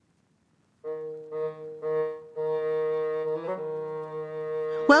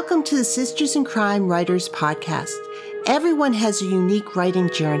Welcome to the Sisters in Crime Writers Podcast. Everyone has a unique writing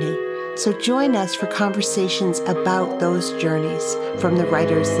journey, so join us for conversations about those journeys from the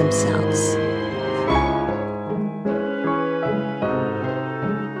writers themselves.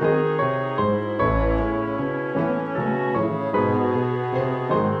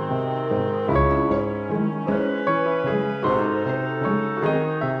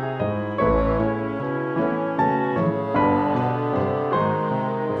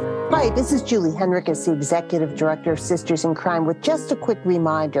 Hi, this is Julie Henricus, the Executive Director of Sisters in Crime, with just a quick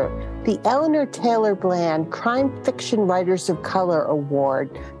reminder. The Eleanor Taylor Bland Crime Fiction Writers of Color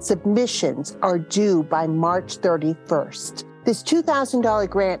Award submissions are due by March 31st. This $2,000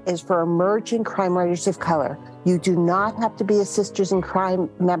 grant is for emerging crime writers of color. You do not have to be a Sisters in Crime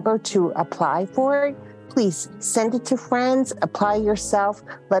member to apply for it. Please send it to friends, apply yourself,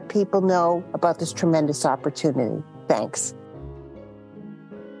 let people know about this tremendous opportunity. Thanks.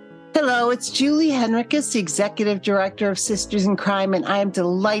 Hello, it's Julie Henricus, the Executive Director of Sisters in Crime, and I am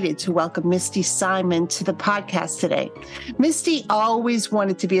delighted to welcome Misty Simon to the podcast today. Misty always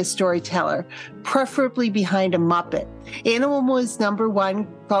wanted to be a storyteller, preferably behind a Muppet. Animal was number one,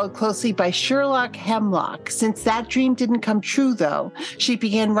 followed closely by Sherlock Hemlock. Since that dream didn't come true, though, she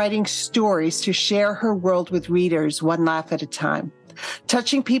began writing stories to share her world with readers, one laugh at a time.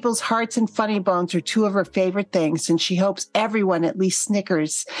 Touching people's hearts and funny bones are two of her favorite things, and she hopes everyone at least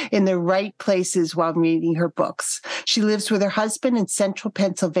snickers in the right places while reading her books. She lives with her husband in central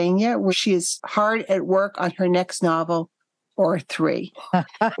Pennsylvania, where she is hard at work on her next novel or three.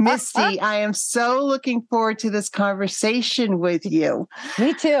 Misty, I am so looking forward to this conversation with you.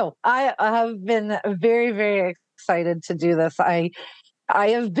 Me too. I have been very, very excited to do this. I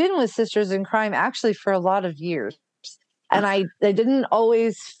have been with Sisters in Crime actually for a lot of years. And I didn't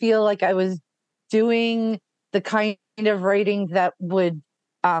always feel like I was doing the kind of writing that would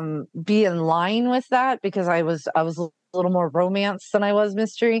be in line with that, because I was a little more romance than I was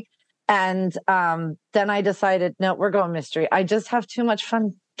mystery. And then I decided, no, we're going mystery. I just have too much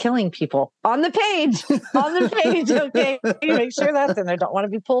fun killing people on the page. Okay, make sure that's in there. Don't want to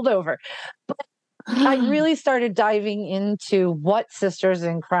be pulled over. But I really started diving into what Sisters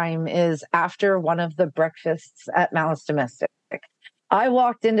in Crime is after one of the breakfasts at Malice Domestic. I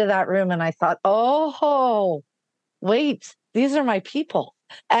walked into that room and I thought, oh, wait, these are my people.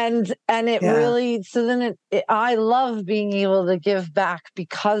 And it really, so then I love being able to give back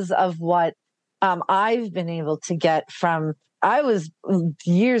because of what I've been able to get from, I was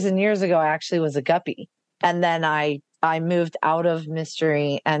years and years ago, I actually was a guppy. And then I moved out of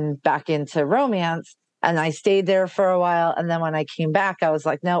mystery and back into romance, and I stayed there for a while. And then when I came back, I was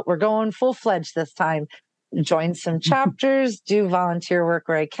like, no, we're going full-fledged this time. Join some chapters, do volunteer work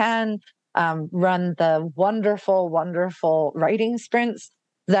where I can, run the wonderful, wonderful writing sprints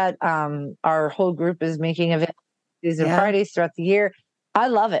that our whole group is making available Tuesdays and Fridays throughout the year. I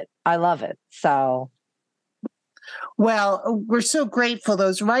love it. So... Well, we're so grateful.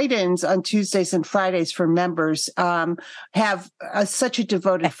 Those write-ins on Tuesdays and Fridays for members have such a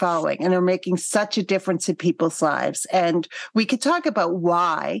devoted following and are making such a difference in people's lives. And we could talk about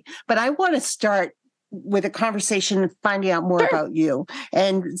why, but I want to start with a conversation and finding out more about you,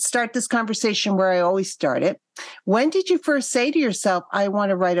 and start this conversation where I always start it. When did you first say to yourself, I want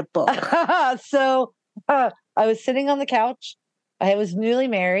to write a book? So I was sitting on the couch. I was newly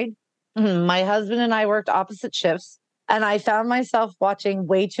married. My husband and I worked opposite shifts, and I found myself watching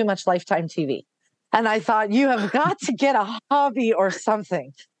way too much Lifetime TV. And I thought, you have got to get a hobby or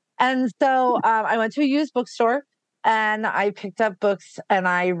something. And so I went to a used bookstore and I picked up books, and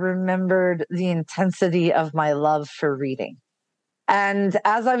I remembered the intensity of my love for reading. And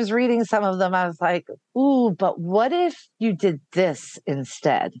as I was reading some of them, I was like, ooh, but what if you did this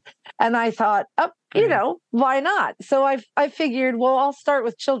instead? And I thought, why not? So I figured, well, I'll start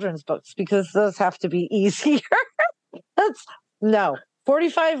with children's books because those have to be easier.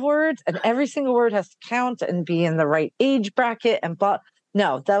 45 words, and every single word has to count and be in the right age bracket and blah.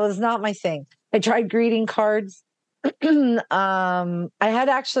 No, that was not my thing. I tried greeting cards. I had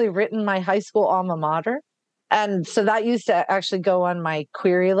actually written my high school alma mater. And so that used to actually go on my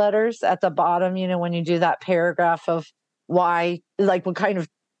query letters at the bottom, when you do that paragraph of why, like, what kind of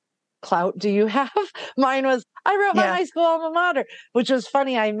clout do you have? Mine was, I wrote my high school alma mater, which was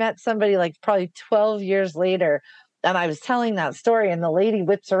funny. I met somebody like probably 12 years later, and I was telling that story, and the lady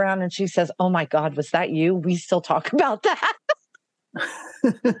whips around and she says, oh my God, was that you? We still talk about that.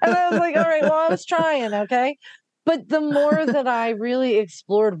 And I was like, all right, well, I was trying. Okay. But the more that I really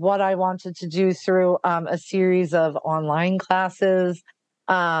explored what I wanted to do through a series of online classes,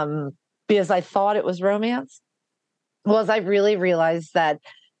 because I thought it was romance, was I really realized that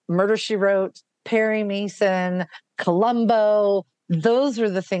Murder, She Wrote, Perry Mason, Columbo. Those were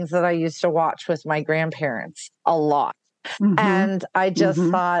the things that I used to watch with my grandparents a lot. Mm-hmm. And I just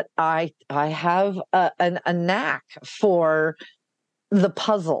thought I have a knack for the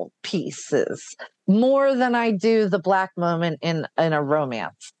puzzle pieces more than I do the black moment in a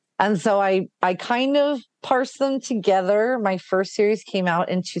romance. And so I kind of parsed them together. My first series came out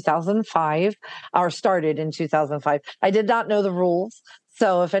in 2005, or started in 2005. I did not know the rules.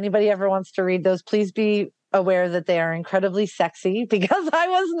 So if anybody ever wants to read those, please be aware that they are incredibly sexy, because I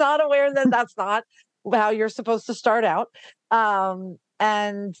was not aware that that's not how you're supposed to start out.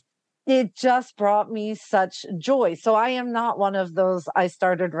 And it just brought me such joy. So I am not one of those, I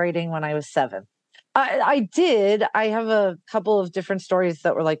started writing when I was 7. I have a couple of different stories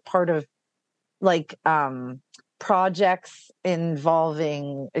that were like part of like projects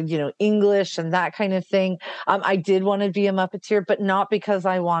involving, English and that kind of thing. I did want to be a Muppeteer, but not because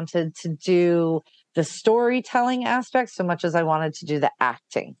I wanted to do the storytelling aspect so much as I wanted to do the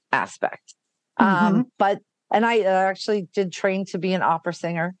acting aspect. And I actually did train to be an opera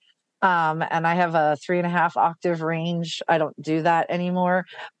singer. And I have a 3.5 octave range. I don't do that anymore,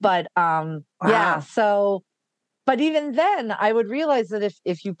 but yeah. So, but even then I would realize that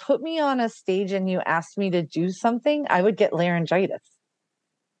if you put me on a stage and you asked me to do something, I would get laryngitis.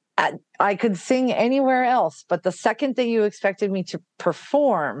 I could sing anywhere else, but the second that you expected me to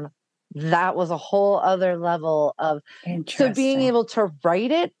perform, that was a whole other level of, so being able to write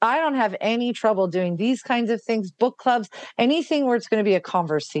it, I don't have any trouble doing these kinds of things, book clubs, anything where it's going to be a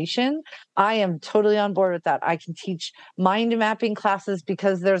conversation. I am totally on board with that. I can teach mind mapping classes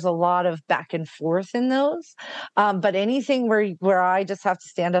because there's a lot of back and forth in those. But anything where I just have to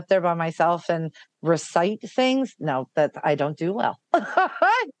stand up there by myself and recite things, no, that I don't do well.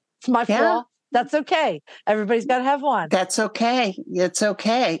 It's my flaw. That's okay. Everybody's got to have one. That's okay. It's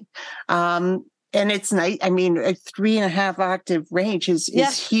okay. And it's nice. I mean, a 3.5 octave range is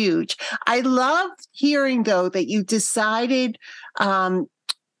huge. I love hearing, though, that you decided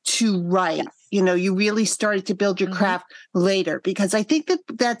to write. Yes. You really started to build your craft later, because I think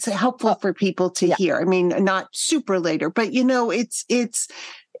that's helpful for people to hear. I mean, not super later, but it's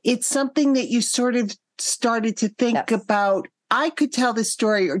something that you sort of started to think about. I could tell this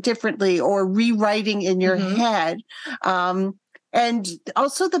story or differently, or rewriting in your head. And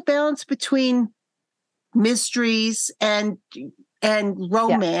also the balance between mysteries and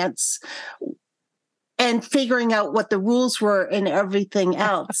romance, and figuring out what the rules were and everything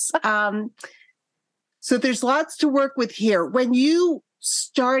else. So there's lots to work with here. When you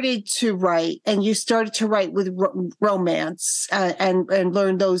started to write, and you started to write with romance and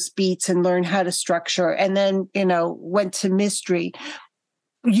learn those beats and learn how to structure, and then, went to mystery,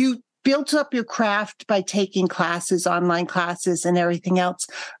 you built up your craft by taking classes, online classes and everything else.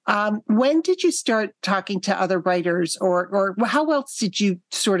 When did you start talking to other writers, or how else did you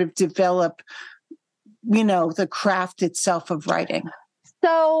sort of develop, the craft itself of writing?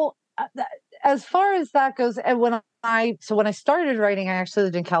 So as far as that goes, and when I started writing, I actually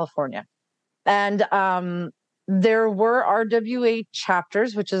lived in California, and there were RWA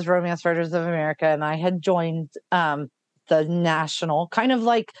chapters, which is Romance Writers of America, and I had joined the national, kind of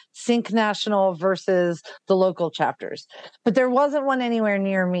like Sync National versus the local chapters, but there wasn't one anywhere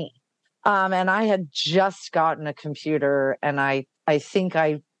near me, and I had just gotten a computer, and I think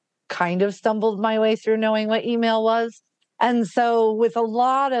I kind of stumbled my way through knowing what email was. And so with a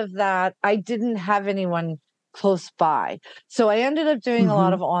lot of that, I didn't have anyone close by. So I ended up doing a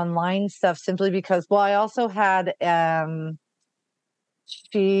lot of online stuff simply because, I also had,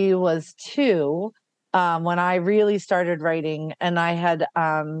 she was 2 when I really started writing, and I had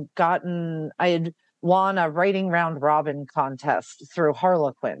won a writing round robin contest through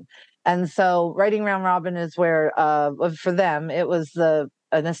Harlequin. And so writing round robin is where, for them, it was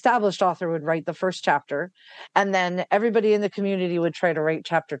an established author would write the first chapter, and then everybody in the community would try to write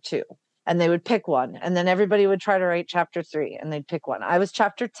chapter 2, and they would pick one. And then everybody would try to write chapter 3, and they'd pick one. I was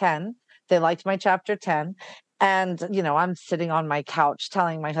chapter 10. They liked my chapter 10. And, I'm sitting on my couch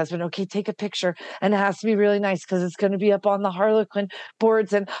telling my husband, okay, take a picture, and it has to be really nice because it's going to be up on the Harlequin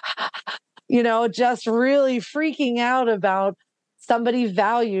boards, and, just really freaking out about somebody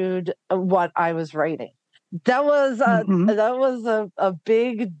valued what I was writing. That was a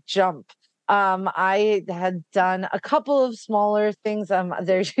big jump. I had done a couple of smaller things.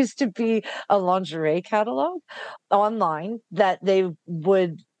 There used to be a lingerie catalog online that they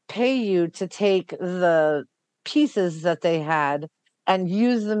would pay you to take the pieces that they had and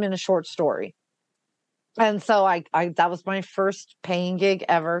use them in a short story. And so I that was my first paying gig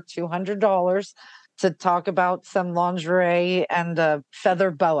ever, $200 to talk about some lingerie and a feather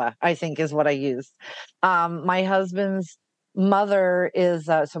boa, I think is what I used. My husband's mother is,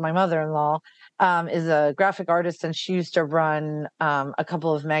 so my mother-in-law is a graphic artist, and she used to run a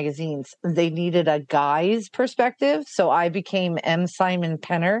couple of magazines. They needed a guy's perspective. So I became M. Simon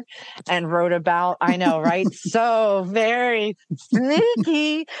Penner and wrote about, I know, right? So very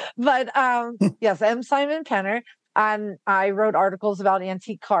sneaky. But yes, M. Simon Penner. And I wrote articles about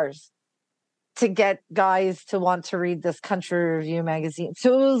antique cars to get guys to want to read this country review magazine.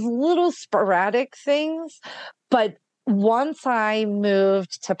 So it was little sporadic things. But once I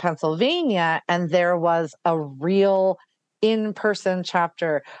moved to Pennsylvania and there was a real in-person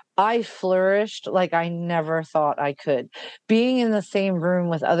chapter, I flourished like I never thought I could. Being in the same room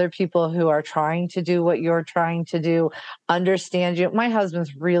with other people who are trying to do what you're trying to do, understand you. My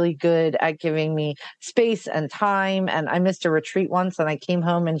husband's really good at giving me space and time. And I missed a retreat once and I came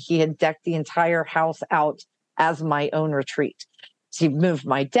home and he had decked the entire house out as my own retreat. He moved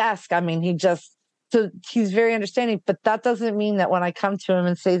my desk. I mean, so he's very understanding, but that doesn't mean that when I come to him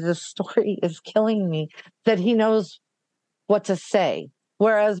and say this story is killing me, that he knows what to say.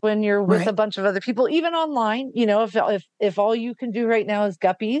 Whereas when you're with a bunch of other people, even online, if all you can do right now is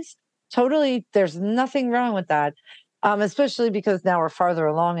guppies, totally, there's nothing wrong with that. Especially because now we're farther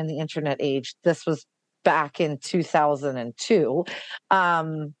along in the internet age. This was back in 2002.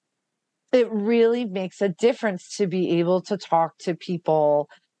 It really makes a difference to be able to talk to people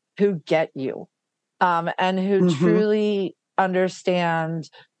who get you. And who truly understand,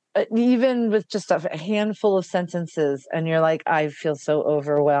 even with just a handful of sentences, and you're like, I feel so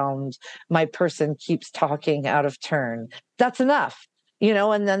overwhelmed. My person keeps talking out of turn. That's enough,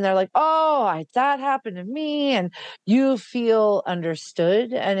 and then they're like, oh, that happened to me. And you feel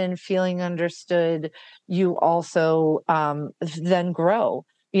understood. And in feeling understood, you also then grow.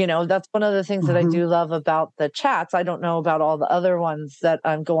 That's one of the things that I do love about the chats. I don't know about all the other ones that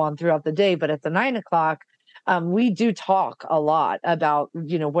go on throughout the day, but at the 9:00, we do talk a lot about,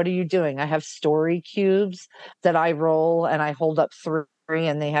 what are you doing? I have story cubes that I roll and I hold up 3,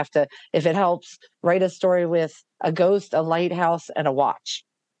 and they have to, if it helps, write a story with a ghost, a lighthouse, and a watch.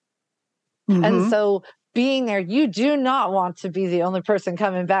 And so being there, you do not want to be the only person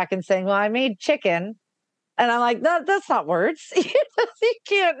coming back and saying, well, I made chicken. And I'm like, that's not words. You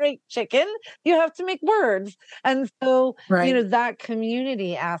can't make chicken. You have to make words. And so, that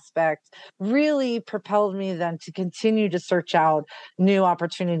community aspect really propelled me then to continue to search out new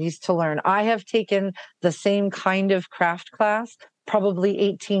opportunities to learn. I have taken the same kind of craft class probably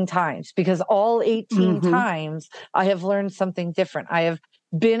 18 times, because all 18 times I have learned something different. I have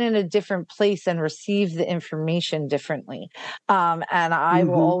been in a different place and received the information differently. And I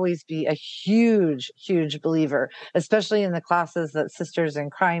will always be a huge, huge believer, especially in the classes that Sisters in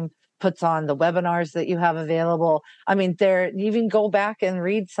Crime puts on, the webinars that you have available. I mean, you even go back and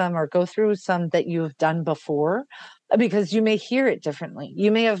read some or go through some that you've done before, because you may hear it differently.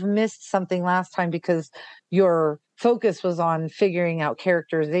 You may have missed something last time because your focus was on figuring out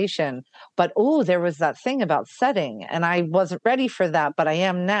characterization, but there was that thing about setting, and I wasn't ready for that, but I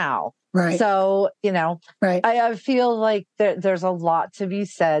am now. Right. So, I feel like there's a lot to be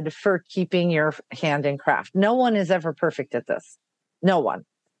said for keeping your hand in craft. No one is ever perfect at this. No one.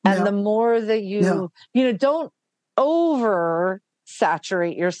 And the more that you don't over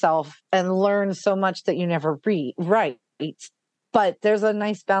saturate yourself and learn so much that you never write. But there's a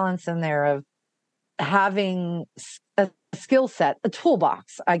nice balance in there of having a skill set, a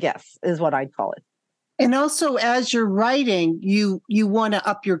toolbox, I guess, is what I'd call it. And also, as you're writing, you want to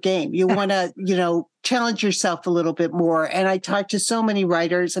up your game. You want to, challenge yourself a little bit more. And I talk to so many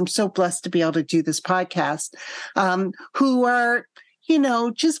writers. I'm so blessed to be able to do this podcast, who are,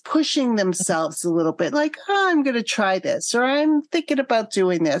 just pushing themselves a little bit, like, I'm going to try this, or I'm thinking about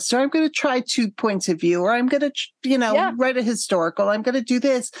doing this, or I'm going to try 2 points of view, or I'm going to, write a historical. I'm going to do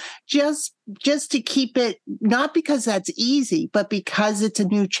this just to keep it, not because that's easy, but because it's a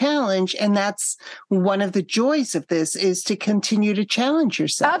new challenge. And that's one of the joys of this, is to continue to challenge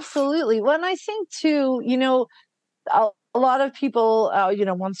yourself. Absolutely. When I think too, a lot of people,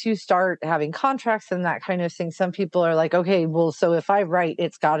 once you start having contracts and that kind of thing, some people are like, okay, well, so if I write,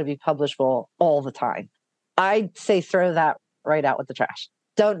 it's got to be publishable all the time. I'd say throw that right out with the trash.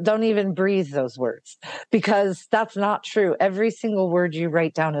 Don't even breathe those words, because that's not true. Every single word you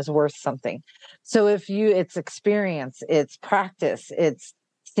write down is worth something. So it's experience, it's practice, it's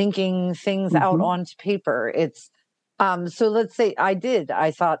thinking things out onto paper. It's, so let's say I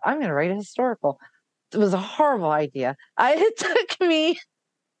thought I'm going to write a historical. It was a horrible idea. It took me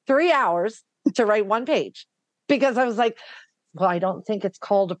 3 hours to write 1 page, because I was like, well, I don't think it's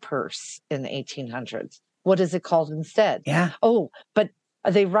called a purse in the 1800s. What is it called instead? Yeah. Oh, but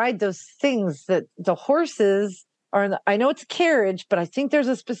they ride those things that the horses are in I know it's a carriage, but I think there's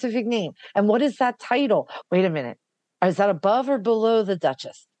a specific name. And what is that title? Wait a minute. Is that above or below the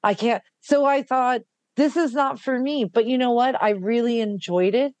Duchess? I can't. So I thought, this is not for me. But you know what? I really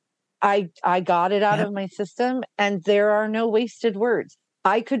enjoyed it. I got it out Yeah. of my system, and there are no wasted words.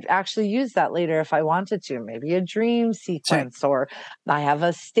 I could actually use that later if I wanted to, maybe a dream sequence, or I have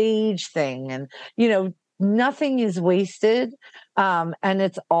a stage thing, and nothing is wasted. And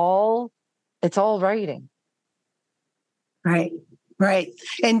it's all writing. Right. Right.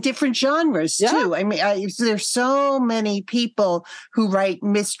 And different genres too. I mean, there's so many people who write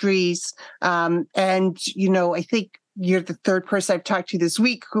mysteries. And, I think you're the third person I've talked to this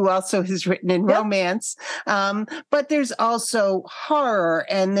week who also has written in romance. But there's also horror,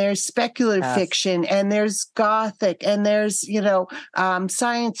 and there's speculative fiction, and there's gothic, and there's,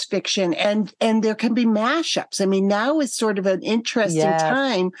 science fiction, and there can be mashups. I mean, now is sort of an interesting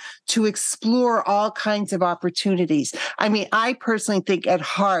time to explore all kinds of opportunities. I mean, I personally think at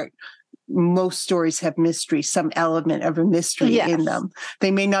heart, most stories have mystery, some element of a mystery in them.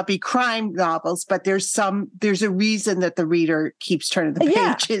 They may not be crime novels, but there's a reason that the reader keeps turning the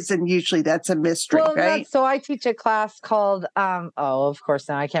pages, and usually that's a mystery, right? So I teach a class called, of course,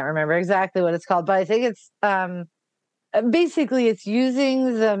 now I can't remember exactly what it's called, but I think it's, basically it's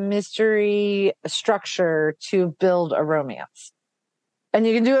using the mystery structure to build a romance. And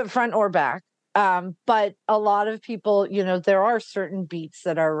you can do it front or back. But a lot of people, there are certain beats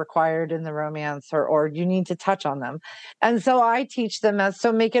that are required in the romance, or you need to touch on them. And so I teach them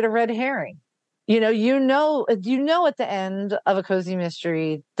make it a red herring. You know at the end of a cozy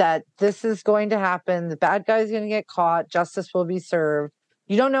mystery that this is going to happen. The bad guy is going to get caught. Justice will be served.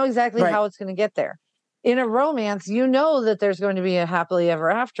 You don't know exactly how it's going to get there. In a romance, you know that there's going to be a happily ever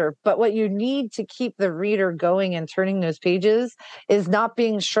after, but what you need to keep the reader going and turning those pages is not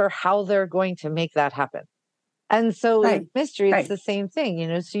being sure how they're going to make that happen. And so in mystery, it's the same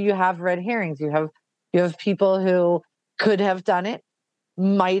thing, so you have red herrings. You have people who could have done it,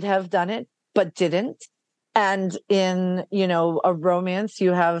 might have done it, but didn't. And in, a romance,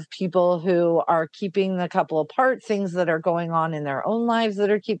 you have people who are keeping the couple apart, things that are going on in their own lives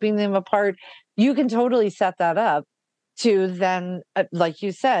that are keeping them apart. You can totally set that up to then, like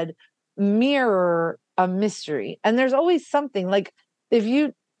you said, mirror a mystery. And there's always something like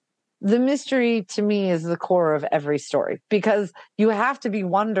the mystery to me is the core of every story, because you have to be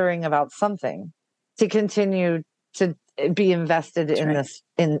wondering about something to continue to be invested in this,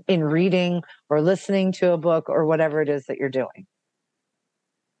 in reading or listening to a book or whatever it is that you're doing.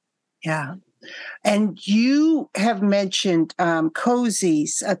 Yeah. And you have mentioned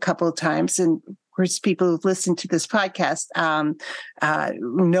cozies a couple of times, and of course, people who've listened to this podcast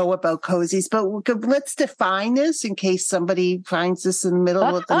know about cozies. But let's define this in case somebody finds this in the middle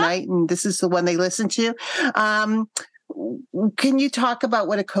of the night and this is the one they listen to. Can you talk about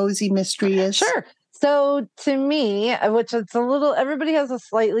what a cozy mystery is? Sure. So to me, which it's everybody has a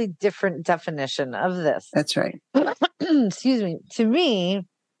slightly different definition of this. That's right. Excuse me. To me,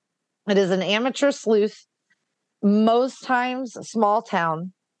 it is an amateur sleuth, most times small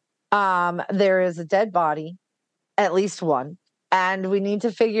town. There is a dead body, at least one, and we need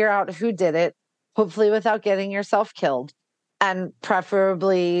to figure out who did it, hopefully without getting yourself killed, and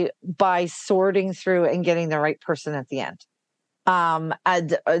preferably by sorting through and getting the right person at the end.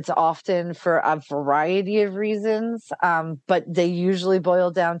 And it's often for a variety of reasons, but they usually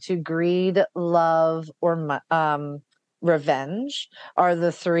boil down to greed, love, or revenge are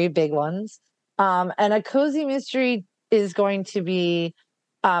the three big ones. And a cozy mystery is going to be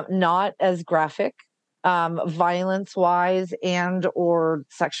not as graphic, violence-wise and or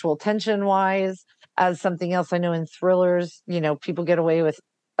sexual tension-wise as something else. I know in thrillers, people get away with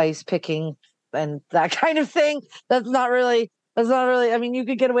ice picking and that kind of thing. That's not really, I mean, you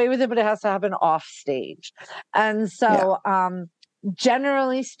could get away with it, but it has to happen off stage. And so,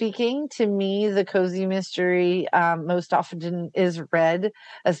 generally speaking, to me, the cozy mystery most often is read,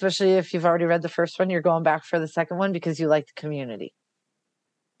 especially if you've already read the first one, you're going back for the second one because you like the community.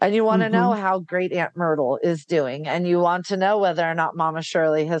 And you want to know how great Aunt Myrtle is doing. And you want to know whether or not Mama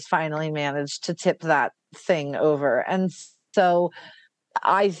Shirley has finally managed to tip that thing over. And so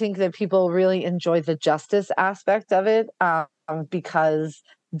I think that people really enjoy the justice aspect of it because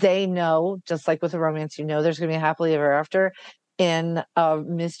they know, just like with a romance, there's going to be a happily ever after. In a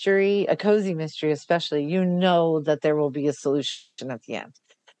mystery, a cozy mystery especially, that there will be a solution at the end.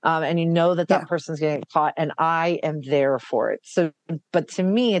 And that person's going to get caught, and I am there for it. So, but to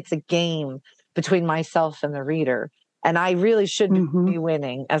me, it's a game between myself and the reader And I really should Mm-hmm. be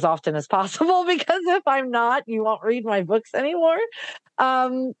winning as often as possible, because if I'm not, you won't read my books anymore.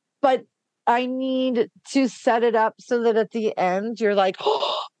 But I need to set it up so that at the end you're like,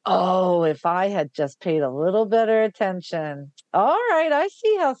 oh, if I had just paid a little better attention. All right, I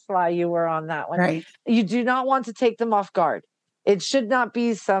see how sly you were on that one. Right. You do not want to take them off guard. It should not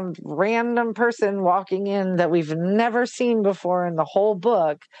be some random person walking in that we've never seen before in the whole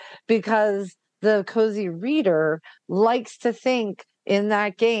book, because the cozy reader likes to think in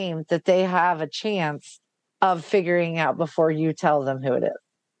that game that they have a chance of figuring out before you tell them who it is.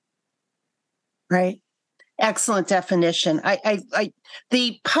 Right. Excellent definition.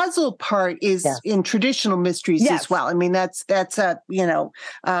 The puzzle part is in traditional mysteries as well. I mean, that's a,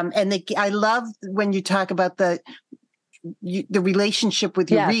 I love when you talk about the relationship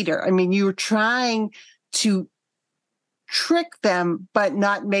with your reader. I mean, you're trying to trick them, but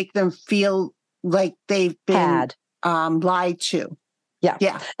not make them feel like they've been lied to.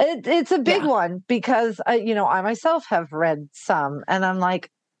 Yeah. It's a big one, because, I myself have read some, and I'm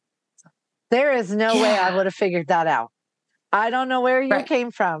like, there is no way I would have figured that out. I don't know where you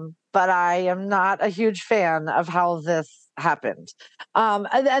came from, but I am not a huge fan of how this happened.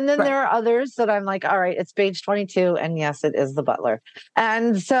 And then there are others that I'm like, all right, it's page 22. And yes, it is the butler.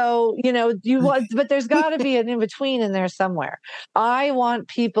 And so, but there's got to be an in between in there somewhere. I want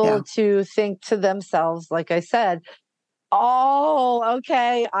people to think to themselves, like I said, oh,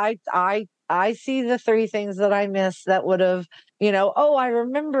 okay, I see the three things that I missed that would have, I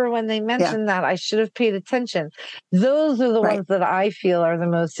remember when they mentioned that, I should have paid attention. Those are the ones that I feel are the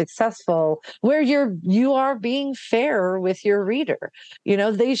most successful, where you are being fair with your reader.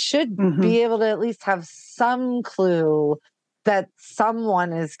 They should be able to at least have some clue that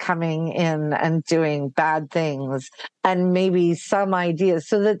someone is coming in and doing bad things, and maybe some ideas,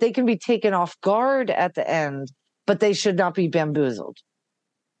 so that they can be taken off guard at the end, but they should not be bamboozled.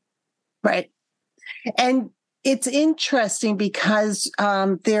 Right. And it's interesting because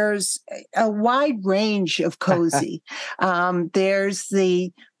there's a wide range of cozy. There's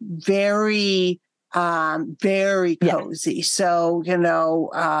the very cozy. So,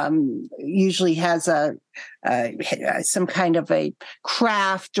 usually has some kind of a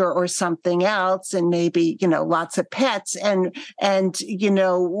craft or something else, and maybe, lots of pets, and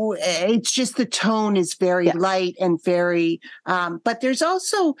it's just the tone is very light and very, but there's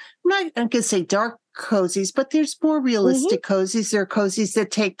also, I'm going to say dark cozies, but there's more realistic cozies. There are cozies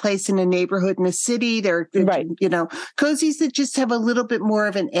that take place in a neighborhood in a city. There are, cozies that just have a little bit more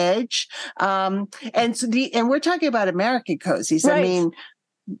of an edge. And we're talking about American cozies. Right. I mean,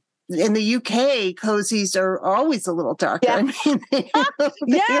 in the UK, cozies are always a little darker. I mean,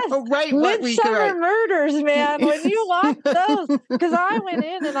 Midsummer Murders, man. When you watch those, because I went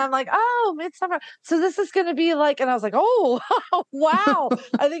in and I'm like, oh, Midsummer. So this is going to be like, and I was like, oh, wow.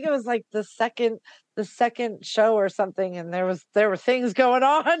 I think it was like the second show or something, and there were things going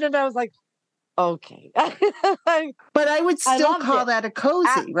on, and I was like, okay. But I would still call that a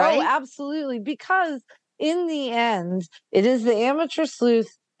cozy, right? Oh, absolutely, because in the end, it is the amateur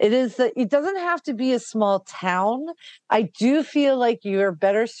sleuth. It doesn't have to be a small town. I do feel like you're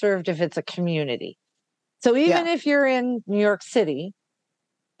better served if it's a community. So even if you're in New York City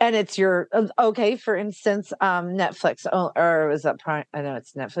and it's for instance, Netflix, or is that Prime? I know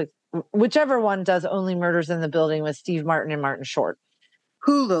it's Netflix. Whichever one does Only Murders in the Building with Steve Martin and Martin Short.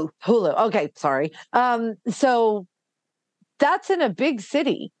 Hulu. Okay. Sorry. So that's in a big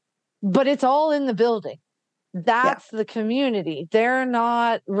city, but it's all in the building. That's the community. They're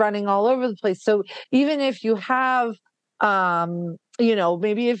not running all over the place. So even if you have,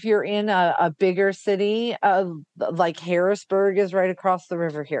 maybe if you're in a bigger city, like Harrisburg is right across the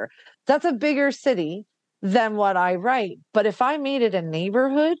river here. That's a bigger city than what I write. But if I made it a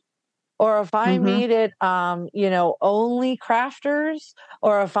neighborhood, or if I made it, only crafters,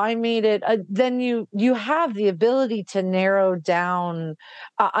 or if I made it, then you have the ability to narrow down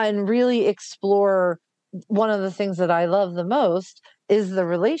and really explore. One of the things that I love the most is the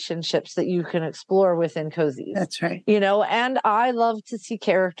relationships that you can explore within cozies. That's right. And I love to see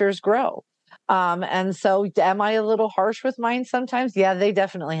characters grow. And so am I a little harsh with mine sometimes? Yeah, they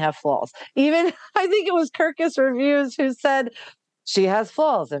definitely have flaws. Even I think it was Kirkus Reviews who said she has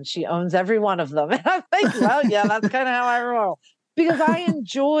flaws and she owns every one of them. And I'm like, well, yeah, that's kind of how I roll. Because I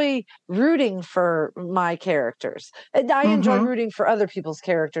enjoy rooting for my characters. And I enjoy rooting for other people's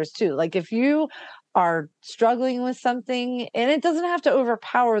characters too. Like if you are struggling with something, and it doesn't have to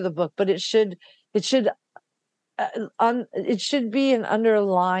overpower the book, but it should be an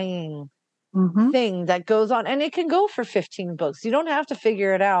underlying thing that goes on, and it can go for 15 books. You don't have to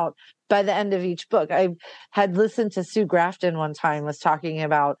figure it out by the end of each book. I had listened to Sue Grafton one time was talking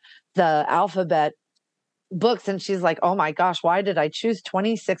about the alphabet books, and she's like, oh my gosh, why did I choose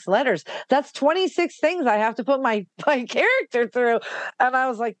 26 letters? That's 26 things I have to put my character through. And I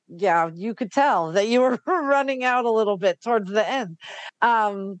was like, yeah, you could tell that you were running out a little bit towards the end.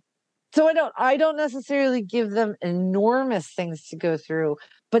 So I don't necessarily give them enormous things to go through,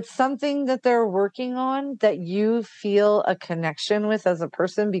 but something that they're working on that you feel a connection with as a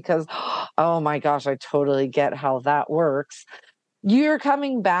person because, oh my gosh, I totally get how that works. You're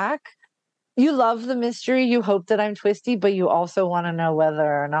coming back. You love the mystery. You hope that I'm twisty, but you also want to know whether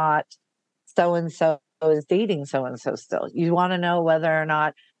or not so-and-so is dating so-and-so still. You want to know whether or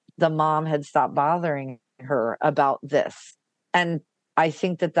not the mom had stopped bothering her about this. And I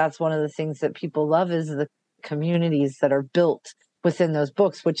think that that's one of the things that people love is the communities that are built within those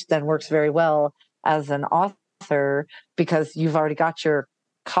books, which then works very well as an author because you've already got your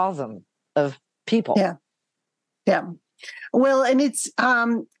cosm of people. Yeah. Yeah. Well, and it's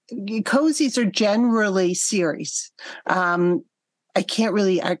cozies are generally series. I can't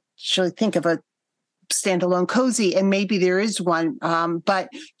really actually think of a standalone cozy, and maybe there is one, but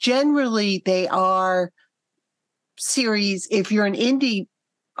generally they are series. If you're an indie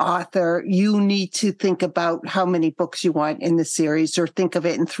author, you need to think about how many books you want in the series, or think of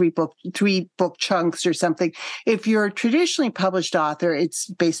it in three book chunks or something. If you're a traditionally published author, it's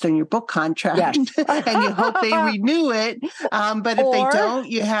based on your book contract, yes. And you hope they renew it. But if they don't,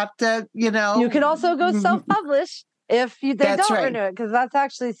 you have to, you can also go self-publish if they don't renew it, because that's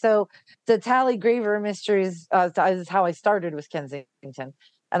actually so. The Tally Graver Mysteries is how I started with Kensington,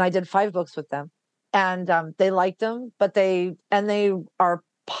 and I did 5 books with them, and they liked them, but they are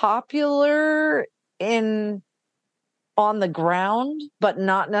popular on the ground, but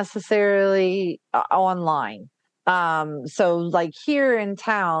not necessarily online. So like here in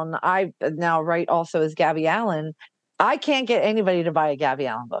town, I now write also as Gabby Allen. I can't get anybody to buy a Gabby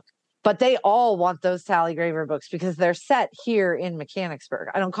Allen book, but they all want those Tally Graver books because they're set here in Mechanicsburg.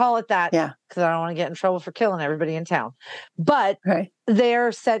 I don't call it that because I don't want to get in trouble for killing everybody in town, but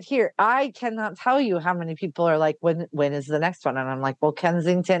they're set here. I cannot tell you how many people are like, when is the next one? And I'm like, well,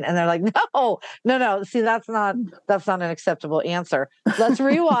 Kensington. And they're like, no. See, that's not an acceptable answer. Let's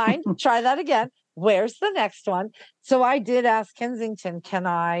rewind, try that again. Where's the next one? So I did ask Kensington, can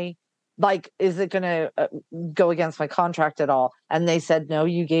I, is it going to go against my contract at all? And they said, no,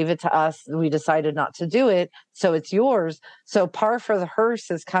 you gave it to us. We decided not to do it. So it's yours. So Par for the Hearse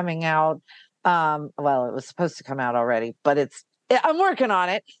is coming out. Well, it was supposed to come out already, but I'm working on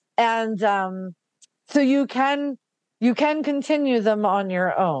it. And so you can continue them on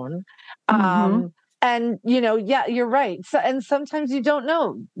your own. And, you're right. So, and sometimes you don't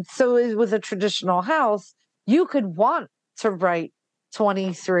know. So with a traditional house, you could want to write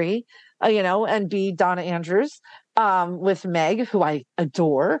 23, and be Donna Andrews with Meg, who I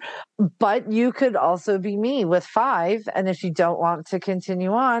adore. But you could also be me with 5. And if you don't want to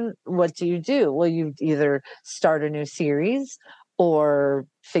continue on, what do? Well, you either start a new series or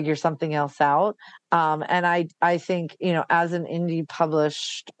figure something else out. And I think, as an indie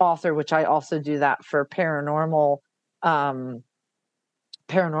published author, which I also do that for paranormal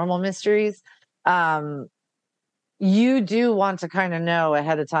mysteries, you do want to kind of know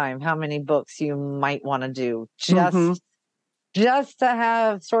ahead of time how many books you might want to do, just to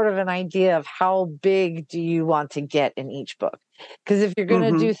have sort of an idea of how big do you want to get in each book. Because if you're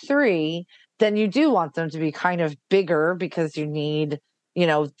going to do 3, then you do want them to be kind of bigger because you need,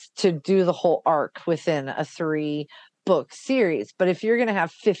 to do the whole arc within a 3-book series. But if you're going to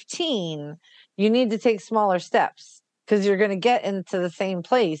have 15, you need to take smaller steps because you're going to get into the same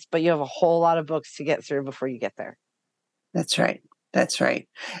place, but you have a whole lot of books to get through before you get there. That's right. That's right.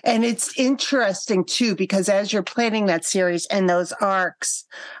 And it's interesting too, because as you're planning that series and those arcs,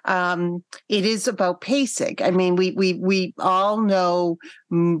 it is about pacing. I mean, we all know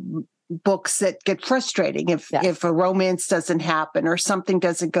books that get frustrating if a romance doesn't happen or something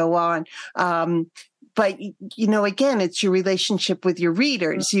doesn't go on. But, again, it's your relationship with your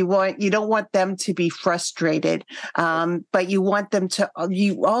readers. You don't want them to be frustrated, but you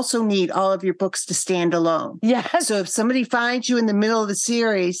also need all of your books to stand alone. Yes. So if somebody finds you in the middle of the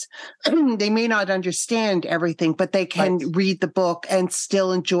series, they may not understand everything, but they can read the book and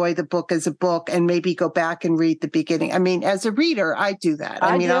still enjoy the book as a book and maybe go back and read the beginning. I mean, as a reader, I do that.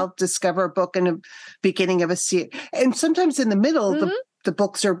 I'll discover a book in the beginning of a series. And sometimes in the middle, the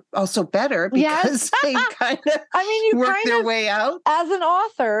books are also better because they kind of work their way out. As an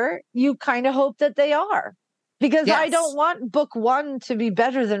author, you kind of hope that they are, because I don't want book 1 to be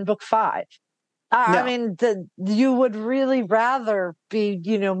better than book 5. I No. mean, you would really rather be,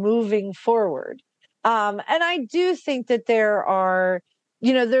 moving forward. And I do think that there are,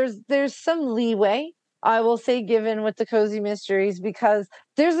 there's some leeway, I will say, given with the cozy mysteries, because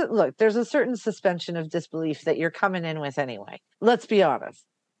there's a certain suspension of disbelief that you're coming in with anyway. Let's be honest.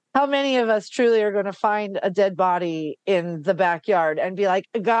 How many of us truly are going to find a dead body in the backyard and be like,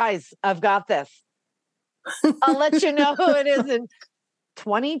 guys, I've got this. I'll let you know who it is in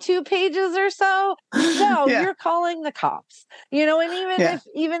 22 pages or so. No, Yeah. you're calling the cops. And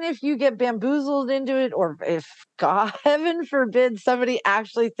even if you get bamboozled into it, or if, God, heaven forbid, somebody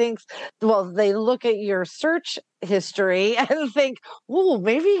actually thinks, well, they look at your search history and think, oh,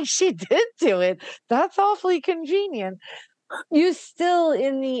 maybe she did do it. That's awfully convenient. You still,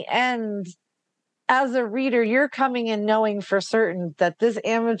 in the end, as a reader, you're coming in knowing for certain that this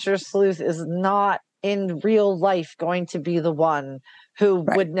amateur sleuth is not in real life going to be the one who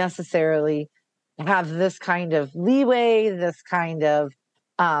Right. would necessarily have this kind of leeway, this kind of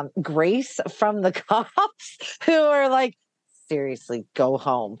grace from the cops who are like, seriously, go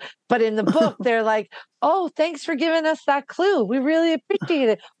home. But in the book, they're like, oh, thanks for giving us that clue. We really appreciate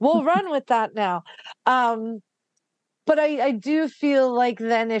it. We'll run with that now. But I do feel like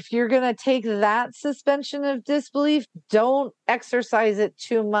then if you're going to take that suspension of disbelief, don't exercise it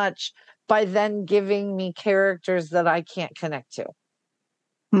too much by then giving me characters that I can't connect to.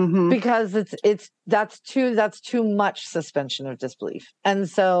 Mm-hmm. Because that's too much suspension of disbelief. And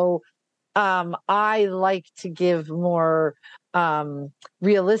so I like to give more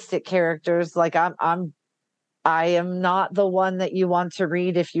realistic characters. Like I am not the one that you want to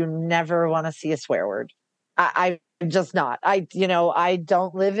read if you never want to see a swear word. I'm just not. I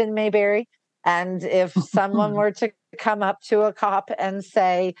don't live in Mayberry. And if someone were to come up to a cop and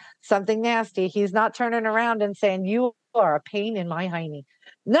say something nasty, he's not turning around and saying, you are a pain in my hiney.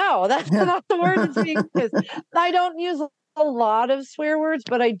 No, that's not the word that's being used. I don't use a lot of swear words,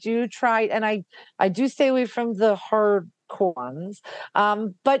 but I do try, and I do stay away from the hardcore ones.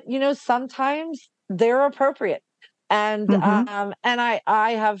 But sometimes they're appropriate. And Mm-hmm. and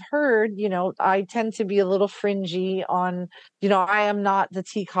I have heard, I tend to be a little fringy on, I am not the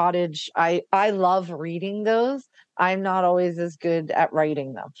tea cottage. I love reading those. I'm not always as good at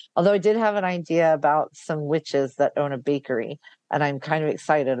writing them. Although I did have an idea about some witches that own a bakery, and I'm kind of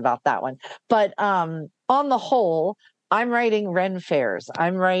excited about that one. But on the whole, I'm writing Ren fairs.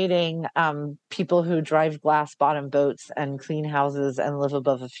 I'm writing people who drive glass bottom boats and clean houses and live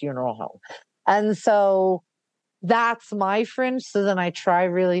above a funeral home. And so that's my fringe. So then I try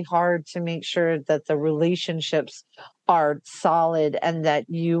really hard to make sure that the relationships are solid and that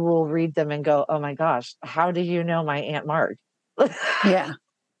you will read them and go, oh my gosh, how do you know my Aunt Marg? Yeah.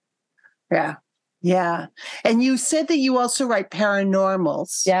 Yeah. Yeah. And you said that you also write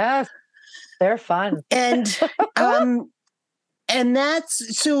paranormals. Yes, they're fun. And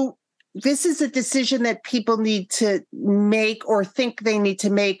that's so this is a decision that people need to make or think they need to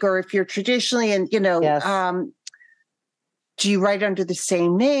make, or if you're traditionally and Yes. Do you write under the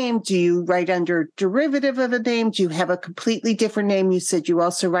same name? Do you write under derivative of a name? Do you have a completely different name? You said you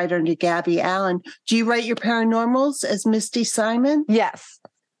also write under Gabby Allen. Do you write your paranormals as Misty Simon? Yes.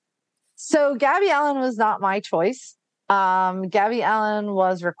 So Gabby Allen was not my choice. Gabby Allen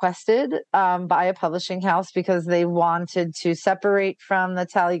was requested by a publishing house because they wanted to separate from the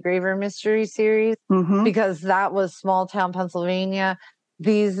Tally Graver mystery series because that was small town Pennsylvania.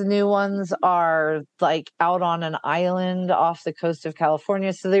 These new ones are like out on an island off the coast of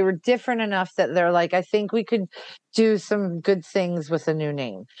California. So they were different enough that they're like, I think we could do some good things with a new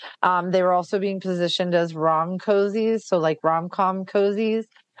name. They were also being positioned as rom cozies, so like rom-com cozies.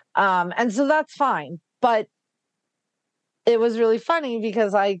 And so that's fine. But it was really funny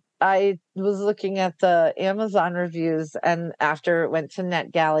because I was looking at the Amazon reviews, and after it went to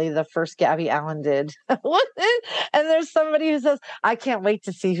NetGalley, the first Gabby Allen did. And there's somebody who says, I can't wait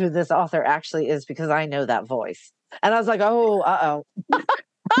to see who this author actually is because I know that voice. And I was like, oh, uh-oh.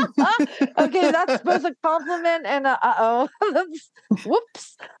 Okay, that's both a compliment and a uh-oh.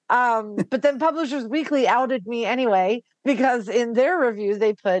 Whoops. But then Publishers Weekly outed me anyway, because in their review,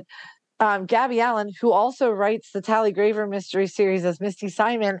 they put Gabby Allen, who also writes the Tally Graver mystery series as Misty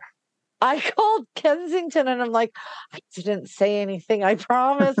Simon. I called Kensington and I'm like, I didn't say anything, I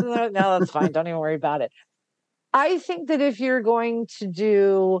promise. And like, no, that's fine. Don't even worry about it. I think that if you're going to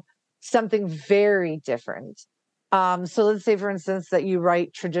do something very different, so let's say, for instance, that you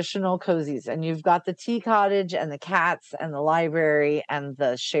write traditional cozies and you've got the tea cottage and the cats and the library and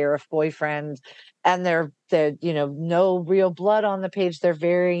the sheriff boyfriend, and they're no real blood on the page. They're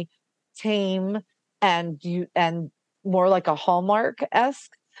very tame and more like a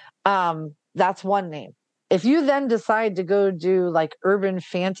Hallmark-esque. that's one name. If you then decide to go do like urban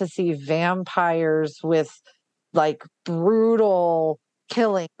fantasy vampires with like brutal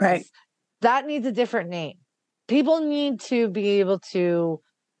killings, Right. that needs a different name. People need to be able to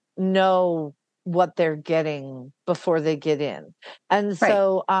know what they're getting before they get in. And Right.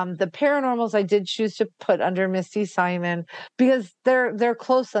 so the paranormals I did choose to put under Misty Simon because they're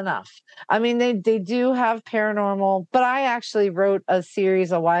close enough. I mean, they do have paranormal, but I actually wrote a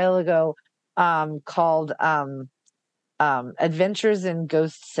series a while ago called Adventures in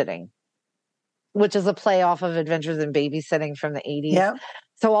Ghost Sitting, which is a play off of Adventures in Babysitting from the 80s. Yeah.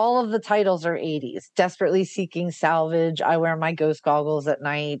 So all of the titles are 80s. Desperately Seeking Salvage, I Wear My Ghost Goggles at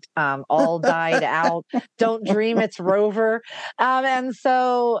Night, All Died Out, Don't Dream It's Rover. And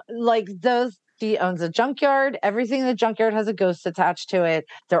so like those, she owns a junkyard. Everything in the junkyard has a ghost attached to it.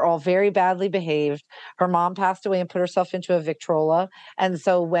 They're all very badly behaved. Her mom passed away and put herself into a Victrola. And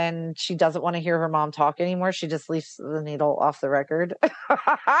so when she doesn't want to hear her mom talk anymore, she just leaves the needle off the record.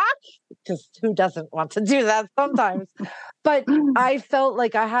 Because who doesn't want to do that sometimes? But I felt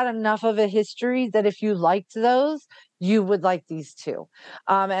like I had enough of a history that if you liked those, you would like these too.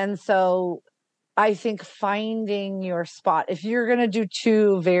 And so I think finding your spot, if you're going to do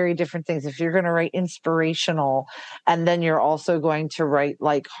two very different things, if you're going to write inspirational and then you're also going to write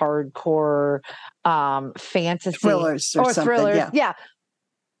like hardcore fantasy Thrillers or something, thrillers, yeah,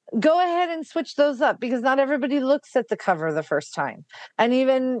 go ahead and switch those up because not everybody looks at the cover the first time. And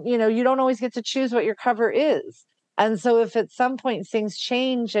even, you don't always get to choose what your cover is. And so if at some point things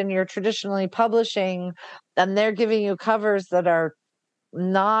change and you're traditionally publishing and they're giving you covers that are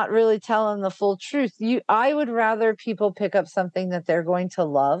not really telling the full truth, I would rather people pick up something that they're going to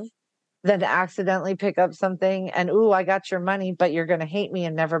love than to accidentally pick up something and, ooh, I got your money, but you're going to hate me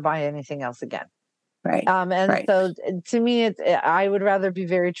and never buy anything else again. Right. And so to me, I would rather be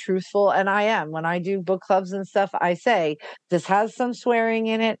very truthful. And I am. When I do book clubs and stuff, I say, this has some swearing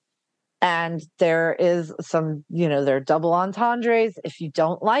in it. And there is some, there are double entendres. If you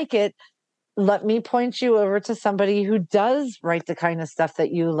don't like it, let me point you over to somebody who does write the kind of stuff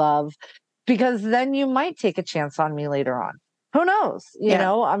that you love, because then you might take a chance on me later on. Who knows? You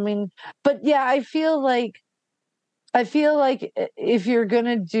know, I mean, but yeah, I feel like if you're going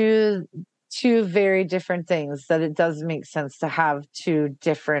to do two very different things, that it does make sense to have two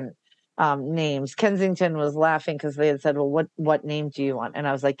different names. Kensington was laughing because they had said, well, what name do you want? And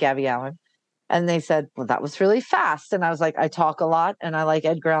I was like, Gabby Allen. And they said, well, that was really fast. And I was like, I talk a lot and I like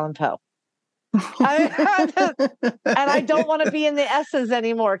Edgar Allan Poe. And I don't want to be in the S's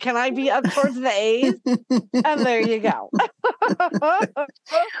anymore. Can I be up towards the A's? And there you go.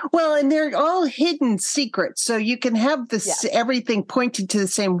 Well, and they're all hidden secrets. So you can have this everything pointed to the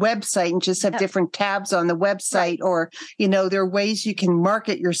same website and just have different tabs on the website, or, there are ways you can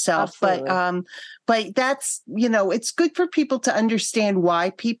market yourself. Absolutely. But that's, it's good for people to understand why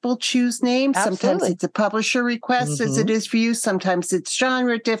people choose names. Absolutely. Sometimes it's a publisher request as it is for you. Sometimes it's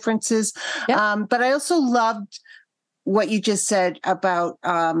genre differences. Yep. But I also loved what you just said about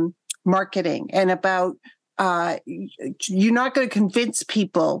marketing and about you're not going to convince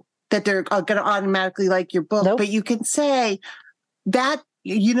people that they're going to automatically like your book, but you can say that,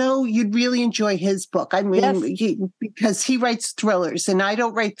 you'd really enjoy his book. I mean, because he writes thrillers and I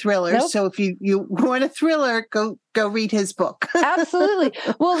don't write thrillers. So if you want a thriller, go read his book. Absolutely.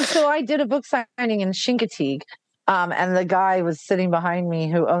 Well, so I did a book signing in Chincoteague, and the guy was sitting behind me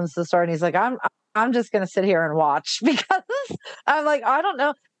who owns the store, and he's like, I'm just going to sit here and watch, because I'm like, I don't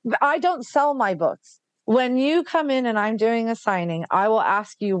know. I don't sell my books. When you come in and I'm doing a signing, I will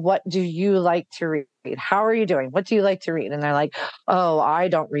ask you, what do you like to read? How are you doing? What do you like to read? And they're like, oh, I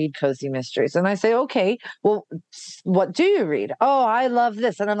don't read cozy mysteries. And I say, okay, well, what do you read? Oh, I love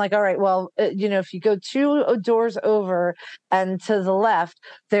this. And I'm like, all right, well, if you go two doors over and to the left,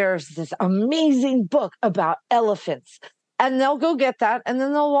 there's this amazing book about elephants. And they'll go get that. And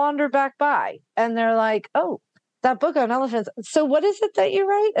then they'll wander back by. And they're like, oh, that book on elephants. So what is it that you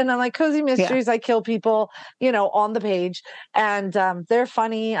write? And I'm like, cozy mysteries. I kill people, on the page. And they're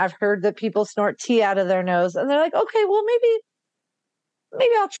funny. I've heard that people snort tea out of their nose. And they're like, okay, well,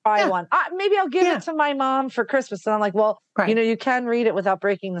 maybe I'll try one. Maybe I'll give it to my mom for Christmas. And I'm like, well, you can read it without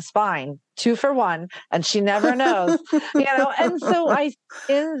breaking the spine. 2 for 1. And she never knows, And so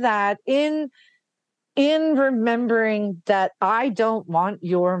in remembering that I don't want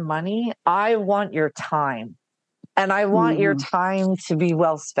your money, I want your time. And I want your time to be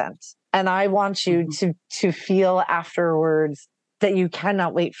well spent. And I want you to feel afterwards that you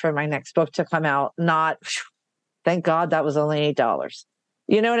cannot wait for my next book to come out. Not, thank God that was only $8.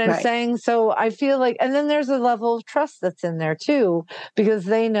 You know what I'm Right. saying? So I feel like, and then there's a level of trust that's in there too, because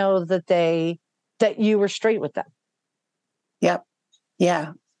they know that you were straight with them. Yep.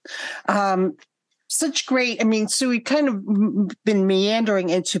 Yeah. Such great. I mean, so we've kind of been meandering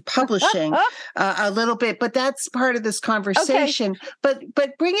into publishing a little bit, but that's part of this conversation. Okay.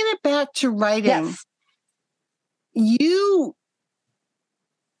 But bringing it back to writing, yes.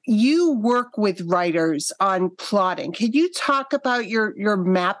 You work with writers on plotting. Can you talk about your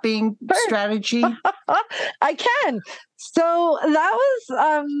mapping strategy? I can. So that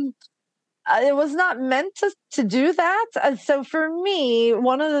was it was not meant to do that. So for me,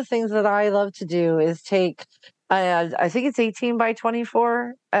 one of the things that I love to do is take, I think it's 18 by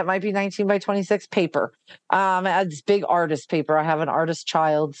 24. It might be 19 by 26 paper. It's big artist paper. I have an artist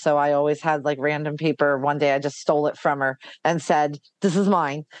child, so I always had like random paper. One day I just stole it from her and said, "This is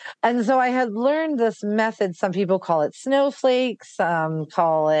mine." And so I had learned this method. Some people call it snowflakes,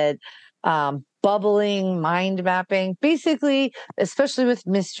 call it bubbling, mind mapping. Basically, especially with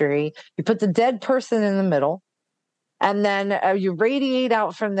mystery, you put the dead person in the middle, and then you radiate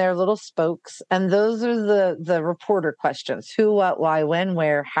out from there little spokes, and those are the reporter questions: who, what, why, when,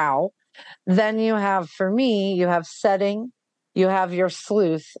 where, how. Then you have, for me, you have setting, you have your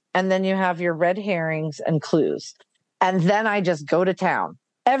sleuth, and then you have your red herrings and clues. And then I just go to town.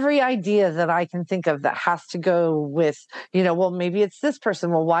 Every idea that I can think of that has to go with, well, maybe it's this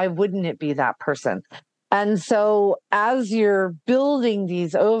person. Well, why wouldn't it be that person? And so as you're building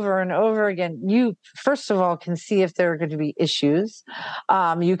these over and over again, you, first of all, can see if there are going to be issues.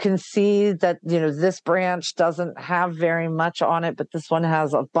 You can see that, this branch doesn't have very much on it, but this one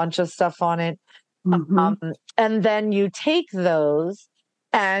has a bunch of stuff on it. Mm-hmm. And then you take those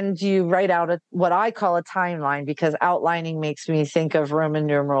and you write out what I call a timeline, because outlining makes me think of Roman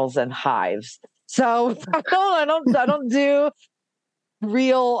numerals and hives. So I don't do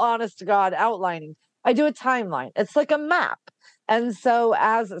real, honest to God outlining. I do a timeline. It's like a map. And so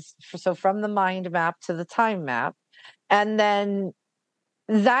from the mind map to the time map, and then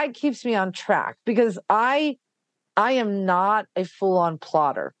that keeps me on track, because I am not a full-on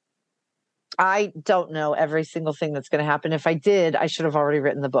plotter. I don't know every single thing that's going to happen. If I did, I should have already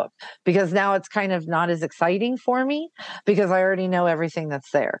written the book, because now it's kind of not as exciting for me because I already know everything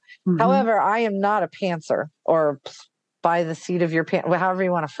that's there. Mm-hmm. However, I am not a pantser, or by the seat of your pants, however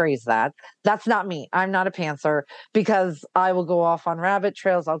you want to phrase that. That's not me. I'm not a pantser, because I will go off on rabbit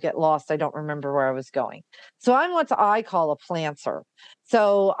trails. I'll get lost. I don't remember where I was going. So I'm what I call a plantser.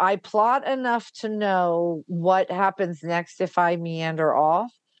 So I plot enough to know what happens next if I meander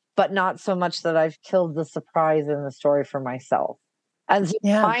off, but not so much that I've killed the surprise in the story for myself. And so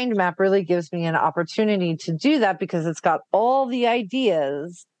mind map really gives me an opportunity to do that, because it's got all the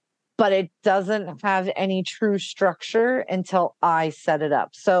ideas, but it doesn't have any true structure until I set it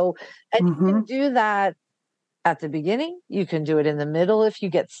up. So, and you can do that at the beginning. You can do it in the middle if you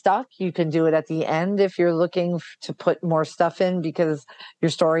get stuck. You can do it at the end if you're looking to put more stuff in because your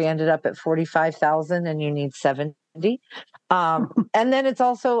story ended up at 45,000 and you need 70. And then it's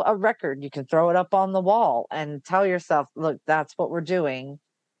also a record. You can throw it up on the wall and tell yourself, look, that's what we're doing.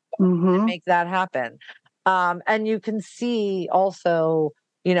 Make that happen. And you can see also,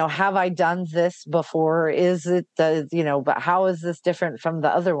 have I done this before? Is it but how is this different from the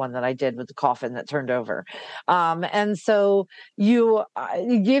other one that I did with the coffin that turned over? And so you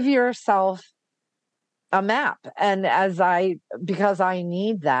give yourself a map. And because I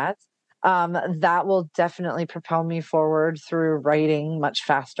need that, that will definitely propel me forward through writing much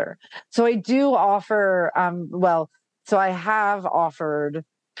faster. So I do offer, so I have offered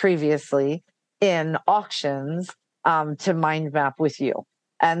previously in auctions to mind map with you.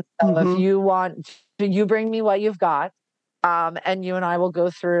 And so if you want, you bring me what you've got, and you and I will go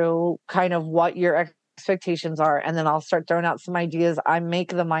through kind of what your expectations are. And then I'll start throwing out some ideas. I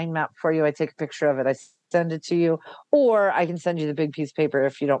make the mind map for you. I take a picture of it. I send it to you, or I can send you the big piece of paper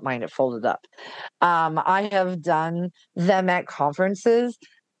if you don't mind it folded up. I have done them at conferences.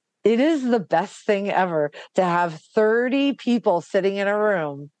 It is the best thing ever to have 30 people sitting in a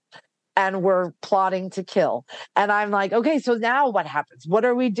room and we're plotting to kill. And I'm like, okay, so now what happens? What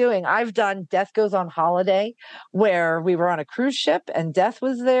are we doing? I've done Death Goes on Holiday, where we were on a cruise ship and Death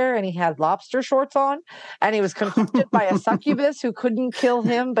was there and he had lobster shorts on and he was confronted by a succubus who couldn't kill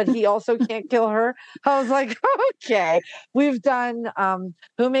him, but he also can't kill her. I was like, okay. We've done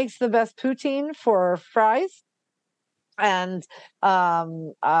Who Makes the Best Poutine for Fries? And orcs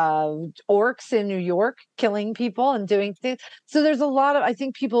in New York killing people and doing things. So there's a lot of, I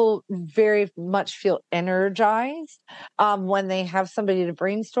think people very much feel energized when they have somebody to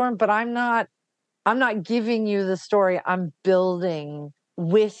brainstorm, but I'm not giving you the story. I'm building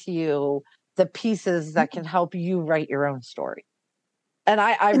with you the pieces that can help you write your own story. And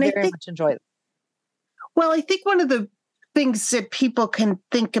I very much enjoy it. Well, I think one of the things that people can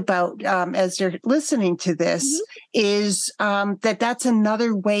think about as they're listening to this is that that's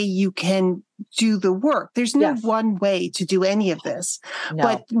another way you can do the work. There's no one way to do any of this. No.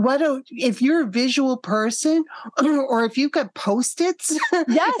 But if you're a visual person or if you've got Post-its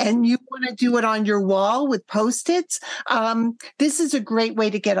and you want to do it on your wall with Post-its, this is a great way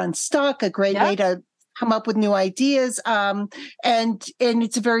to get unstuck, a great way to come up with new ideas. And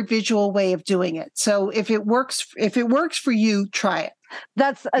it's a very visual way of doing it. So if it works for you, try it.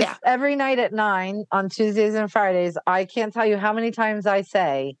 That's every night at 9 on Tuesdays and Fridays. I can't tell you how many times I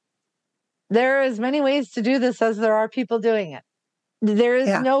say, there are as many ways to do this as there are people doing it. There is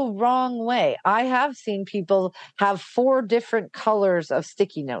no wrong way. I have seen people have 4 different colors of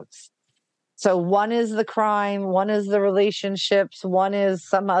sticky notes. So one is the crime, one is the relationships, one is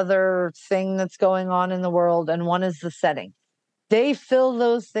some other thing that's going on in the world, and one is the setting. They fill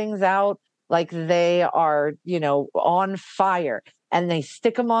those things out like they are, on fire, and they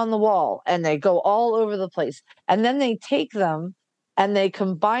stick them on the wall and they go all over the place. And then they take them and they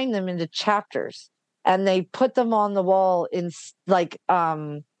combine them into chapters and they put them on the wall in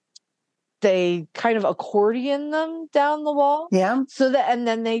they kind of accordion them down the wall. Yeah. So that, and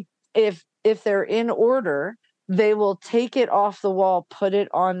then they, if they're in order, they will take it off the wall, put it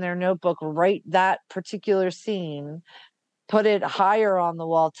on their notebook, write that particular scene, put it higher on the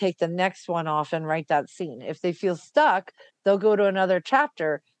wall, take the next one off and write that scene. If they feel stuck, they'll go to another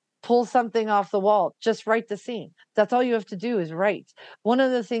chapter, pull something off the wall, just write the scene. That's all you have to do is write. One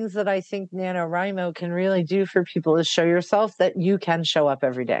of the things that I think NaNoWriMo can really do for people is show yourself that you can show up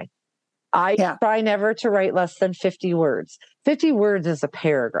every day. I try never to write less than 50 words. 50 words is a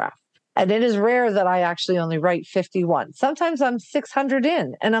paragraph. And it is rare that I actually only write 51. Sometimes I'm 600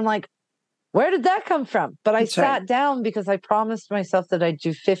 in and I'm like, where did that come from? But I sat down because I promised myself that I'd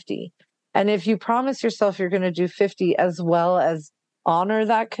do 50. And if you promise yourself you're going to do 50 as well as honor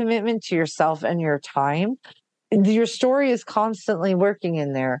that commitment to yourself and your time, your story is constantly working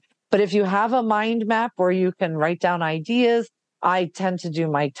in there. But if you have a mind map where you can write down ideas, I tend to do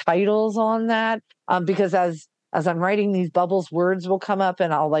my titles on that because as I'm writing these bubbles, words will come up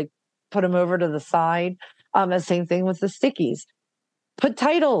and I'll put them over to the side. The same thing with the stickies. Put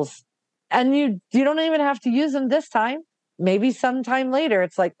titles, and you don't even have to use them this time. Maybe sometime later,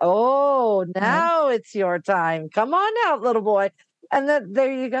 it's like, oh, now it's your time. Come on out, little boy. And then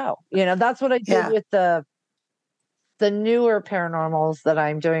there you go. That's what I did with the newer paranormals that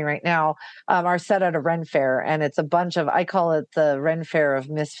I'm doing right now are set at a Ren Fair. And it's a bunch of, I call it the Ren Fair of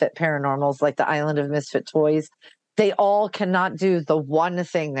misfit paranormals, like the Island of Misfit Toys. They all cannot do the one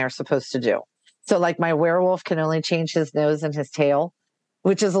thing they're supposed to do. So my werewolf can only change his nose and his tail,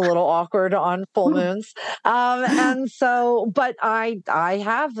 which is a little awkward on full moons. And so, but I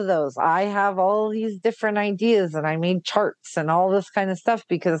have those. I have all these different ideas and I made charts and all this kind of stuff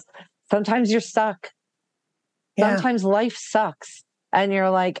because sometimes you're stuck. Yeah. Sometimes life sucks and you're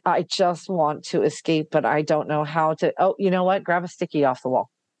like, I just want to escape, but I don't know how to. Oh, you know what? Grab a sticky off the wall.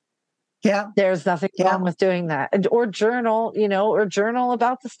 Yeah. There's nothing wrong with doing that. Or journal, or journal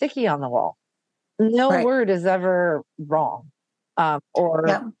about the sticky on the wall. No word is ever wrong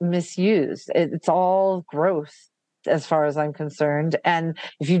or misused. It's all growth as far as I'm concerned. And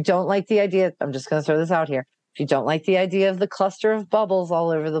if you don't like the idea, I'm just going to throw this out here. If you don't like the idea of the cluster of bubbles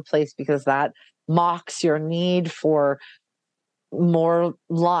all over the place, because that mocks your need for more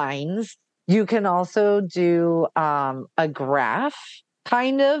lines, you can also do a graph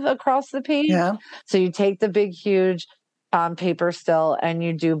kind of across the page. Yeah. So you take the big, huge paper still and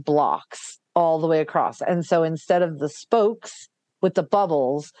you do blocks all the way across. And so instead of the spokes with the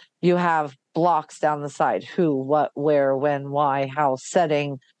bubbles, you have blocks down the side. Who, what, where, when, why, how,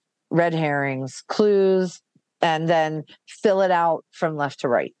 setting, red herrings, clues, and then fill it out from left to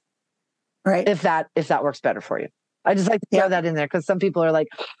right. Right. If that works better for you. I just like to throw that in there because some people are like,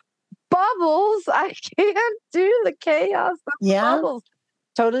 bubbles, I can't do the chaos of bubbles.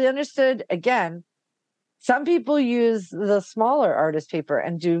 Totally understood. Again, some people use the smaller artist paper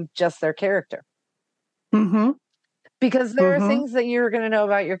and do just their character. Mm-hmm. Because there are things that you're going to know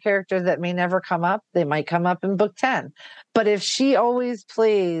about your character that may never come up. They might come up in book 10. But if she always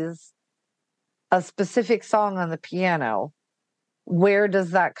plays a specific song on the piano, where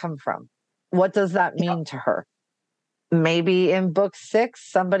does that come from? What does that mean to her? Maybe in book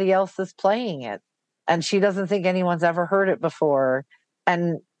 6, somebody else is playing it and she doesn't think anyone's ever heard it before.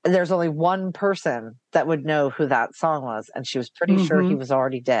 And there's only one person that would know who that song was. And she was pretty sure he was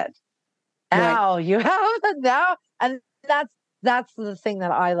already dead. Now you have now. And that's the thing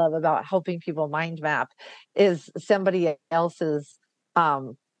that I love about helping people mind map is somebody else's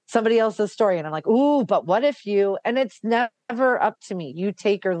story. And I'm like, ooh, but what if you, and it's never up to me. You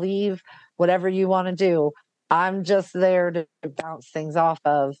take or leave whatever you want to do. I'm just there to bounce things off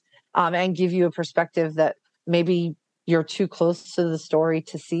of, and give you a perspective that maybe you're too close to the story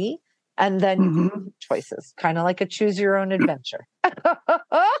to see. And then you make choices, kind of like a choose your own adventure.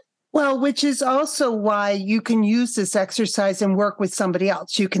 Well, which is also why you can use this exercise and work with somebody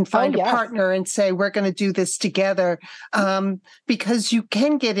else. You can find a partner and say, we're going to do this together, because you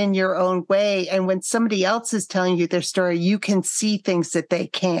can get in your own way. And when somebody else is telling you their story, you can see things that they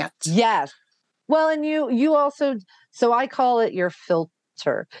can't. Yes. Well, and you also, so I call it your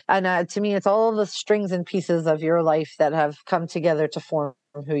filter. And to me, it's all of the strings and pieces of your life that have come together to form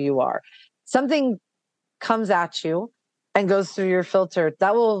who you are. Something comes at you and goes through your filter,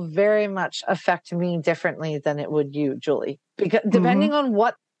 that will very much affect me differently than it would you, Julie. Because depending on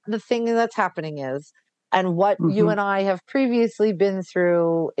what the thing that's happening is and what you and I have previously been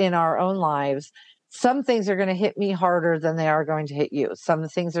through in our own lives, some things are going to hit me harder than they are going to hit you. Some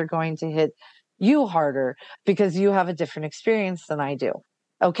things are going to hit you harder because you have a different experience than I do.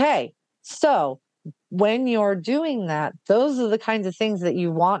 Okay. So when you're doing that, those are the kinds of things that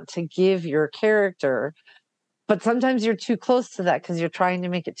you want to give your character. But sometimes you're too close to that because you're trying to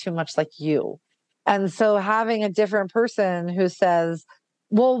make it too much like you. And so having a different person who says,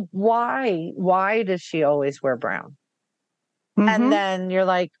 well, why does she always wear brown? And then you're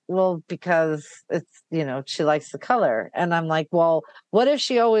like, well, because it's, she likes the color. And I'm like, well, what if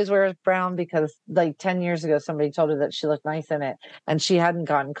she always wears brown because like 10 years ago, somebody told her that she looked nice in it and she hadn't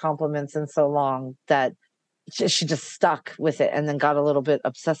gotten compliments in so long that she just stuck with it and then got a little bit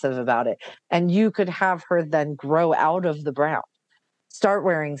obsessive about it. And you could have her then grow out of the brown, start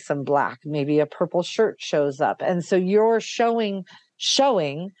wearing some black, maybe a purple shirt shows up. And so you're showing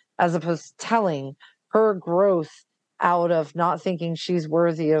as opposed to telling her growth out of not thinking she's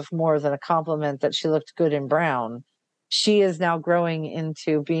worthy of more than a compliment that she looked good in brown. She is now growing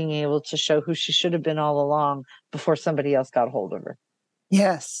into being able to show who she should have been all along before somebody else got hold of her.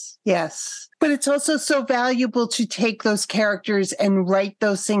 Yes, yes. But it's also so valuable to take those characters and write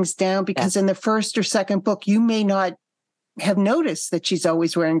those things down because in the first or second book, you may not have noticed that she's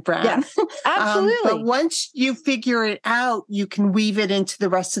always wearing brown. Yes, absolutely. But once you figure it out, you can weave it into the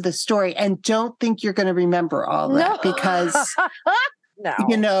rest of the story. And don't think you're going to remember all that because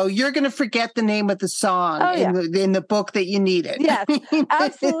you're going to forget the name of the song in the book that you needed. Yes,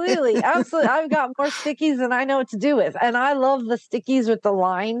 absolutely. Absolutely. I've got more stickies than I know what to do with. And I love the stickies with the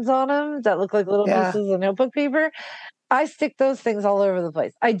lines on them that look like little pieces of notebook paper. I stick those things all over the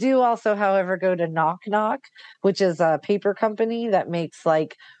place. I do also, however, go to Knock Knock, which is a paper company that makes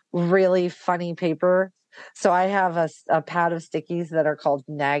like really funny paper. So I have a pad of stickies that are called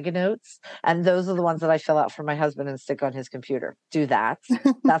Nag Notes. And those are the ones that I fill out for my husband and stick on his computer. Do that.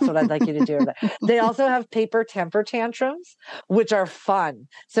 That's what I'd like you to do. They also have paper temper tantrums, which are fun.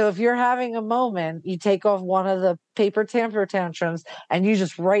 So if you're having a moment, you take off one of the paper temper tantrums and you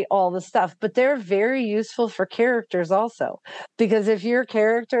just write all the stuff. But they're very useful for characters also. Because if your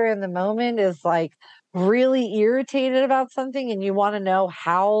character in the moment is like really irritated about something and you want to know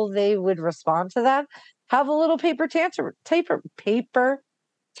how they would respond to that, have a little paper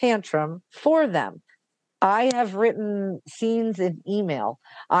tantrum for them. I have written scenes in email.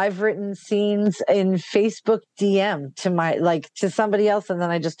 I've written scenes in Facebook DM to somebody else, and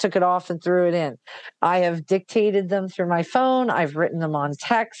then I just took it off and threw it in. I have dictated them through my phone. I've written them on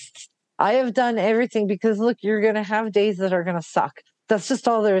text. I have done everything because look, you're going to have days that are going to suck. That's just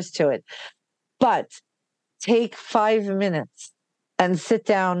all there is to it. But take 5 minutes and sit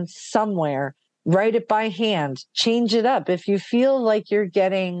down somewhere, write it by hand, change it up. If you feel like you're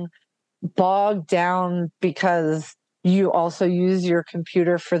getting bogged down because you also use your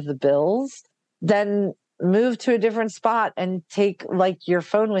computer for the bills, then move to a different spot and take like your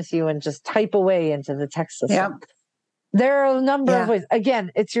phone with you and just type away into the text system. Yep. There are a number of ways.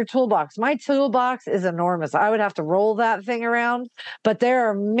 Again, it's your toolbox. My toolbox is enormous. I would have to roll that thing around, but there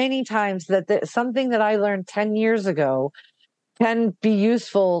are many times that something that I learned 10 years ago can be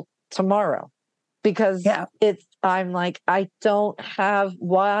useful tomorrow because I'm like, I don't have,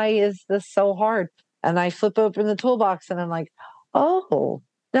 why is this so hard? And I flip open the toolbox and I'm like, oh,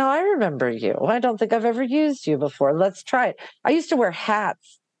 now I remember you. I don't think I've ever used you before. Let's try it. I used to wear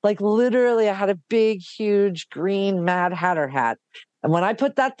hats. Like literally I had a big, huge green Mad Hatter hat. And when I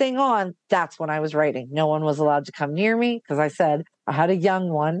put that thing on, that's when I was writing. No one was allowed to come near me because I said I had a young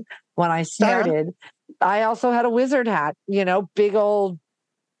one when I started. Yeah. I also had a wizard hat, big old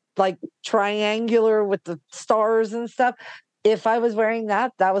like triangular with the stars and stuff. if I was wearing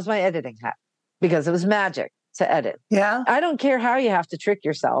that, that was my editing hat because it was magic to edit. Yeah. I don't care how you have to trick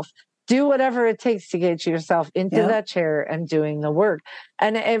yourself. Do whatever it takes to get yourself into that chair and doing the work.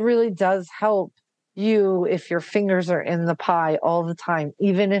 And it really does help you if your fingers are in the pie all the time,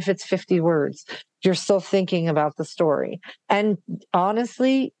 even if it's 50 words, you're still thinking about the story. And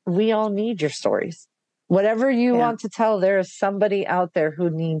honestly, we all need your stories. Whatever you want to tell, there is somebody out there who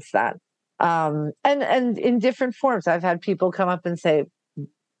needs that. And in different forms. I've had people come up and say,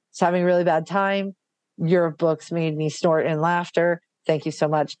 "It's having a really bad time. Your books made me snort in laughter. Thank you so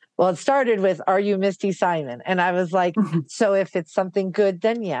much." Well, it started with, "Are you Misty Simon?" And I was like, so if it's something good,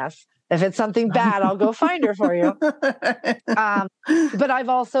 then yes. If it's something bad, I'll go find her for you. But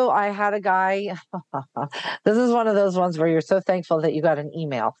I had a guy, this is one of those ones where you're so thankful that you got an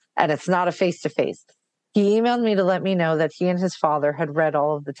email and it's not a face-to-face. He emailed me to let me know that he and his father had read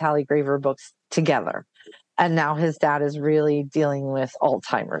all of the Tally Graver books together. And now his dad is really dealing with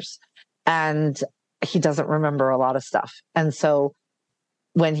Alzheimer's and he doesn't remember a lot of stuff. And so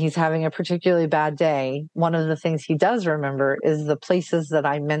when he's having a particularly bad day, one of the things he does remember is the places that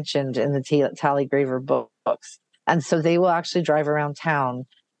I mentioned in the Tally Graver books. And so they will actually drive around town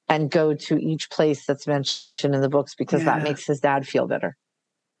and go to each place that's mentioned in the books because that makes his dad feel better.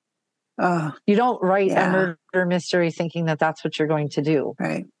 You don't write a murder mystery thinking that that's what you're going to do.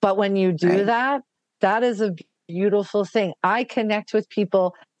 Right. But when you do that, that is a beautiful thing. I connect with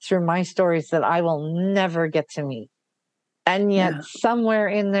people through my stories that I will never get to meet. And yet somewhere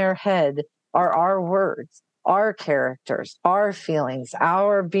in their head are our words, our characters, our feelings,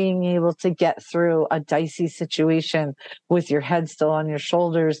 our being able to get through a dicey situation with your head still on your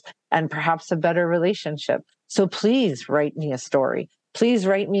shoulders and perhaps a better relationship. So please write me a story. Please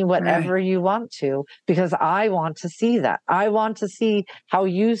write me whatever you want to, because I want to see that. I want to see how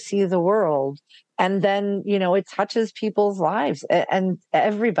you see the world. And then, it touches people's lives and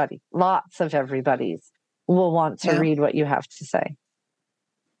everybody, lots of everybody's will want to read what you have to say.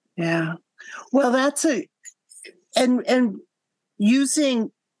 Yeah. Well, and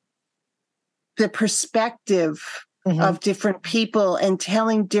using the perspective of different people and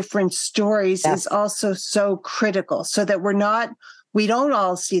telling different stories is also so critical so that we don't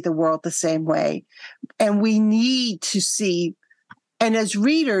all see the world the same way. And we need to see, and as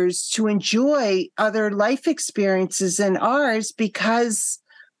readers, to enjoy other life experiences than ours because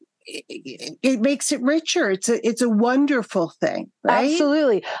it makes it richer. It's a wonderful thing, right?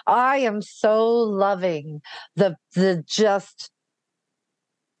 Absolutely. I am so loving the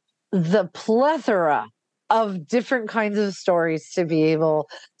plethora of different kinds of stories to be able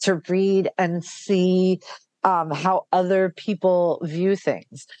to read and see how other people view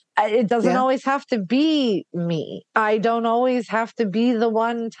things. It doesn't always have to be me. I don't always have to be the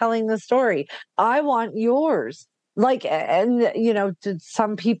one telling the story. I want yours. To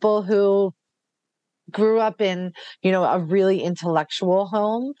some people who grew up in, a really intellectual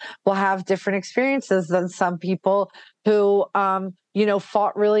home will have different experiences than some people who,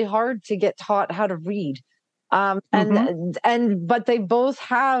 fought really hard to get taught how to read. But they both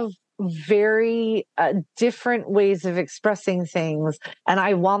have very different ways of expressing things. And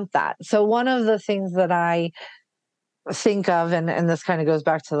I want that. So one of the things that I think of, and this kind of goes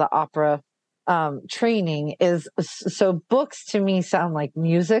back to the opera training, is so books to me sound like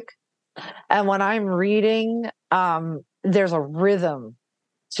music. And when I'm reading, there's a rhythm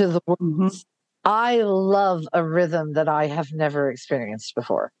to the words. I love a rhythm that I have never experienced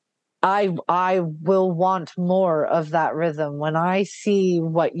before. I will want more of that rhythm when I see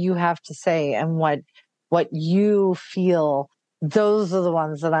what you have to say and what you feel. Those are the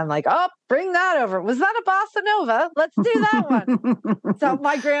ones that I'm like, oh, bring that over. Was that a bossa nova? Let's do that one. So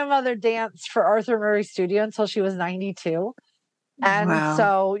my grandmother danced for Arthur Murray Studio until she was 92. And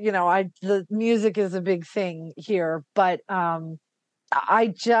so, the music is a big thing here, but I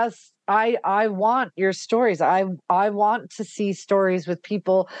want your stories. I want to see stories with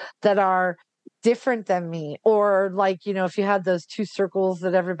people that are different than me, or if you had those two circles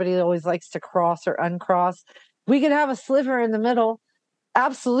that everybody always likes to cross or uncross, we could have a sliver in the middle.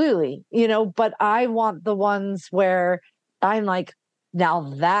 Absolutely. But I want the ones where I'm like,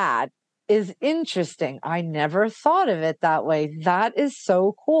 now that is interesting. I never thought of it that way. That is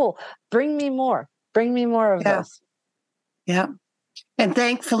so cool. Bring me more of those. Yeah. And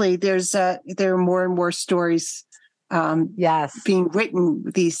thankfully there are more and more stories being written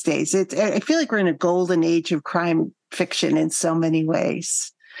these days. I feel like we're in a golden age of crime fiction in so many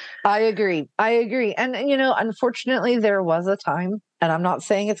ways. I agree. And, unfortunately there was a time, and I'm not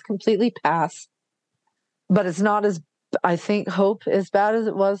saying it's completely past, but it's not as, I think, hope as bad as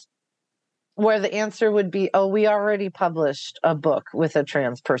it was, where the answer would be, oh, we already published a book with a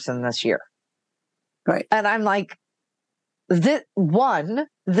trans person this year. Right. And I'm like,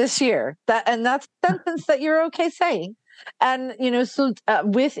 this year, that's a sentence that you're okay saying. And, so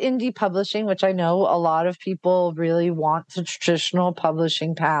with indie publishing, which I know a lot of people really want the traditional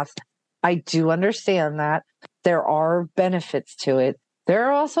publishing path, I do understand that there are benefits to it. There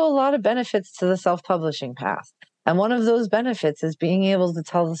are also a lot of benefits to the self-publishing path. And one of those benefits is being able to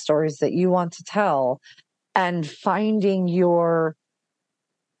tell the stories that you want to tell and finding your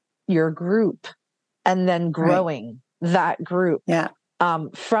group and then growing that group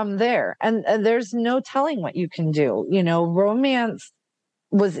from there. And there's no telling what you can do. Romance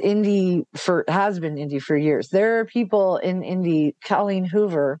has been indie for years. There are people in indie. Colleen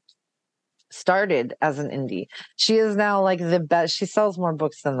Hoover started as an indie. She is now like the best. She sells more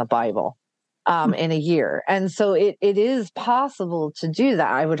books than the Bible in a year. And so it is possible to do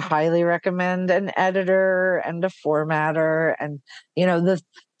that. I would highly recommend an editor and a formatter, and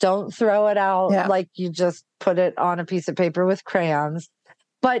don't throw it out like you just put it on a piece of paper with crayons.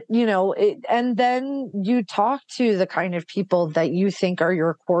 But, and then you talk to the kind of people that you think are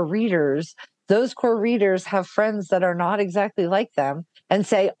your core readers. Those core readers have friends that are not exactly like them and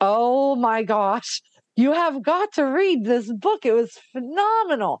say, oh my gosh, you have got to read this book. It was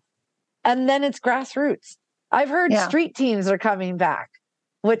phenomenal. And then it's grassroots. I've heard street teams are coming back,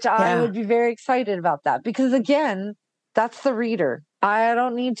 which I would be very excited about that, because again, that's the reader. I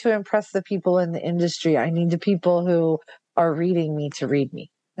don't need to impress the people in the industry. I need the people who are reading me to read me.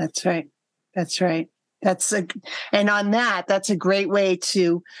 That's right. That's right. And on that, that's a great way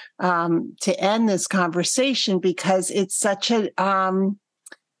to end this conversation, because it's such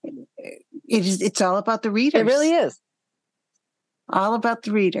it's all about the readers. It really is. All about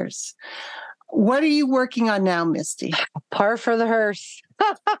the readers. What are you working on now, Misty? Par for the hearse.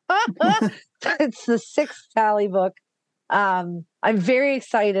 It's the 6th Tally book. I'm very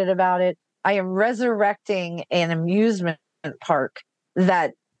excited about it. I am resurrecting an amusement park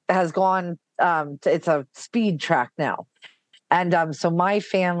that has gone, it's a speed track now. And so my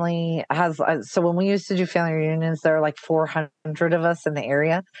family has, so when we used to do family reunions, there are like 400 of us in the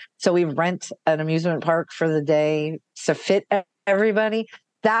area. So we rent an amusement park for the day to fit everybody.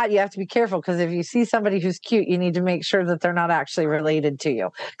 That you have to be careful, because if you see somebody who's cute, you need to make sure that they're not actually related to you,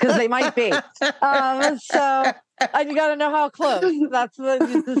 because they might be. So and you got to know how close.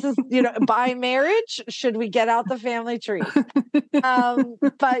 This is, by marriage, should we get out the family tree?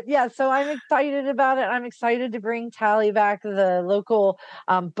 But yeah, so I'm excited about it. I'm excited to bring Tally back. The local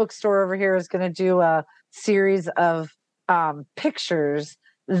bookstore over here is going to do a series of pictures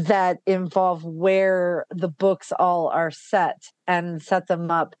that involve where the books all are set, and set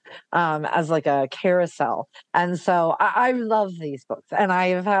them up as like a carousel. And so I love these books, and I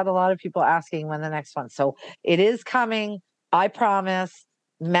have had a lot of people asking when the next one. So it is coming. I promise.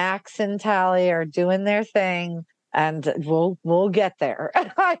 Max and Tally are doing their thing, and we'll get there.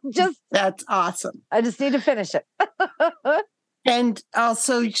 That's awesome. I just need to finish it. And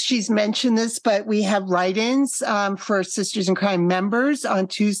also, she's mentioned this, but we have write-ins for Sisters in Crime members on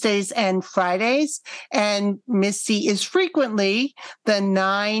Tuesdays and Fridays. And Misty is frequently the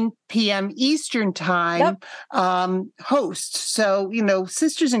 9 p.m. Eastern time host. So,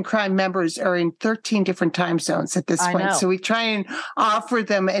 Sisters in Crime members are in 13 different time zones at this point. So we try and offer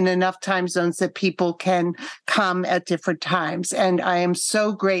them in enough time zones that people can come at different times. And I am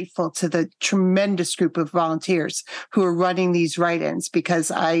so grateful to the tremendous group of volunteers who are running these write-ins, because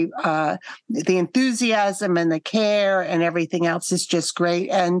the enthusiasm and the care and everything else is just great.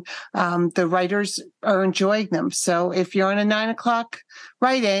 And the writers are enjoying them. So if you're on a 9 o'clock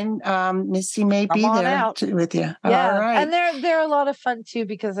write-in, Misty may be there with you. Yeah. All right. And they're a lot of fun too,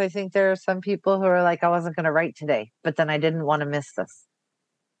 because I think there are some people who are like, I wasn't going to write today, but then I didn't want to miss this.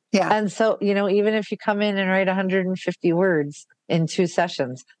 Yeah. And so, even if you come in and write 150 words in 2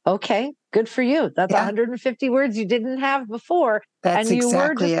 sessions, okay, good for you. That's 150 words you didn't have before. That's and you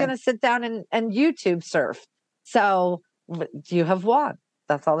exactly were just going to sit down and YouTube surf. So you have won.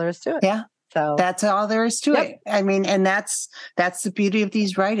 That's all there is to it. Yeah. So that's all there is to it. I mean, and that's the beauty of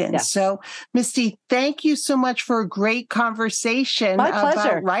these write-ins. Yes. So, Misty, thank you so much for a great conversation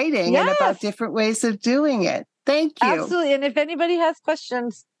about writing and about different ways of doing it. Thank you. Absolutely. And if anybody has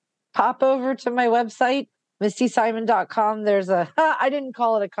questions, pop over to my website, mistysimon.com. There's I didn't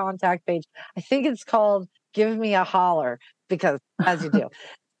call it a contact page. I think it's called Give Me a Holler, because as you do,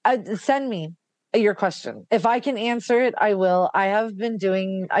 send me your question. If I can answer it, I will. I've been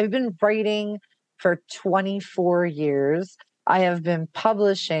writing for 24 years. I have been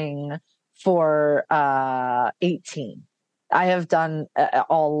publishing for 18. I have done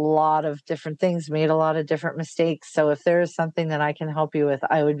a lot of different things, made a lot of different mistakes. So if there is something that I can help you with,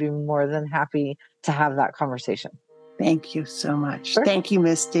 I would be more than happy to have that conversation. Thank you so much. Sure. Thank you,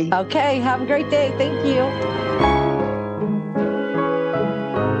 Misty. Okay. Have a great day. Thank you.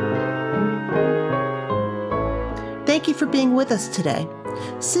 Thank you for being with us today.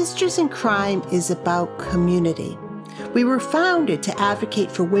 Sisters in Crime is about community. We were founded to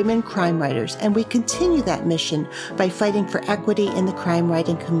advocate for women crime writers, and we continue that mission by fighting for equity in the crime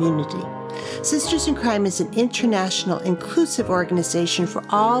writing community. Sisters in Crime is an international, inclusive organization for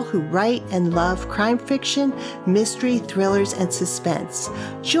all who write and love crime fiction, mystery, thrillers, and suspense.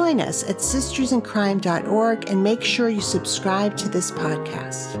 Join us at sistersincrime.org and make sure you subscribe to this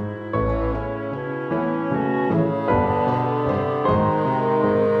podcast.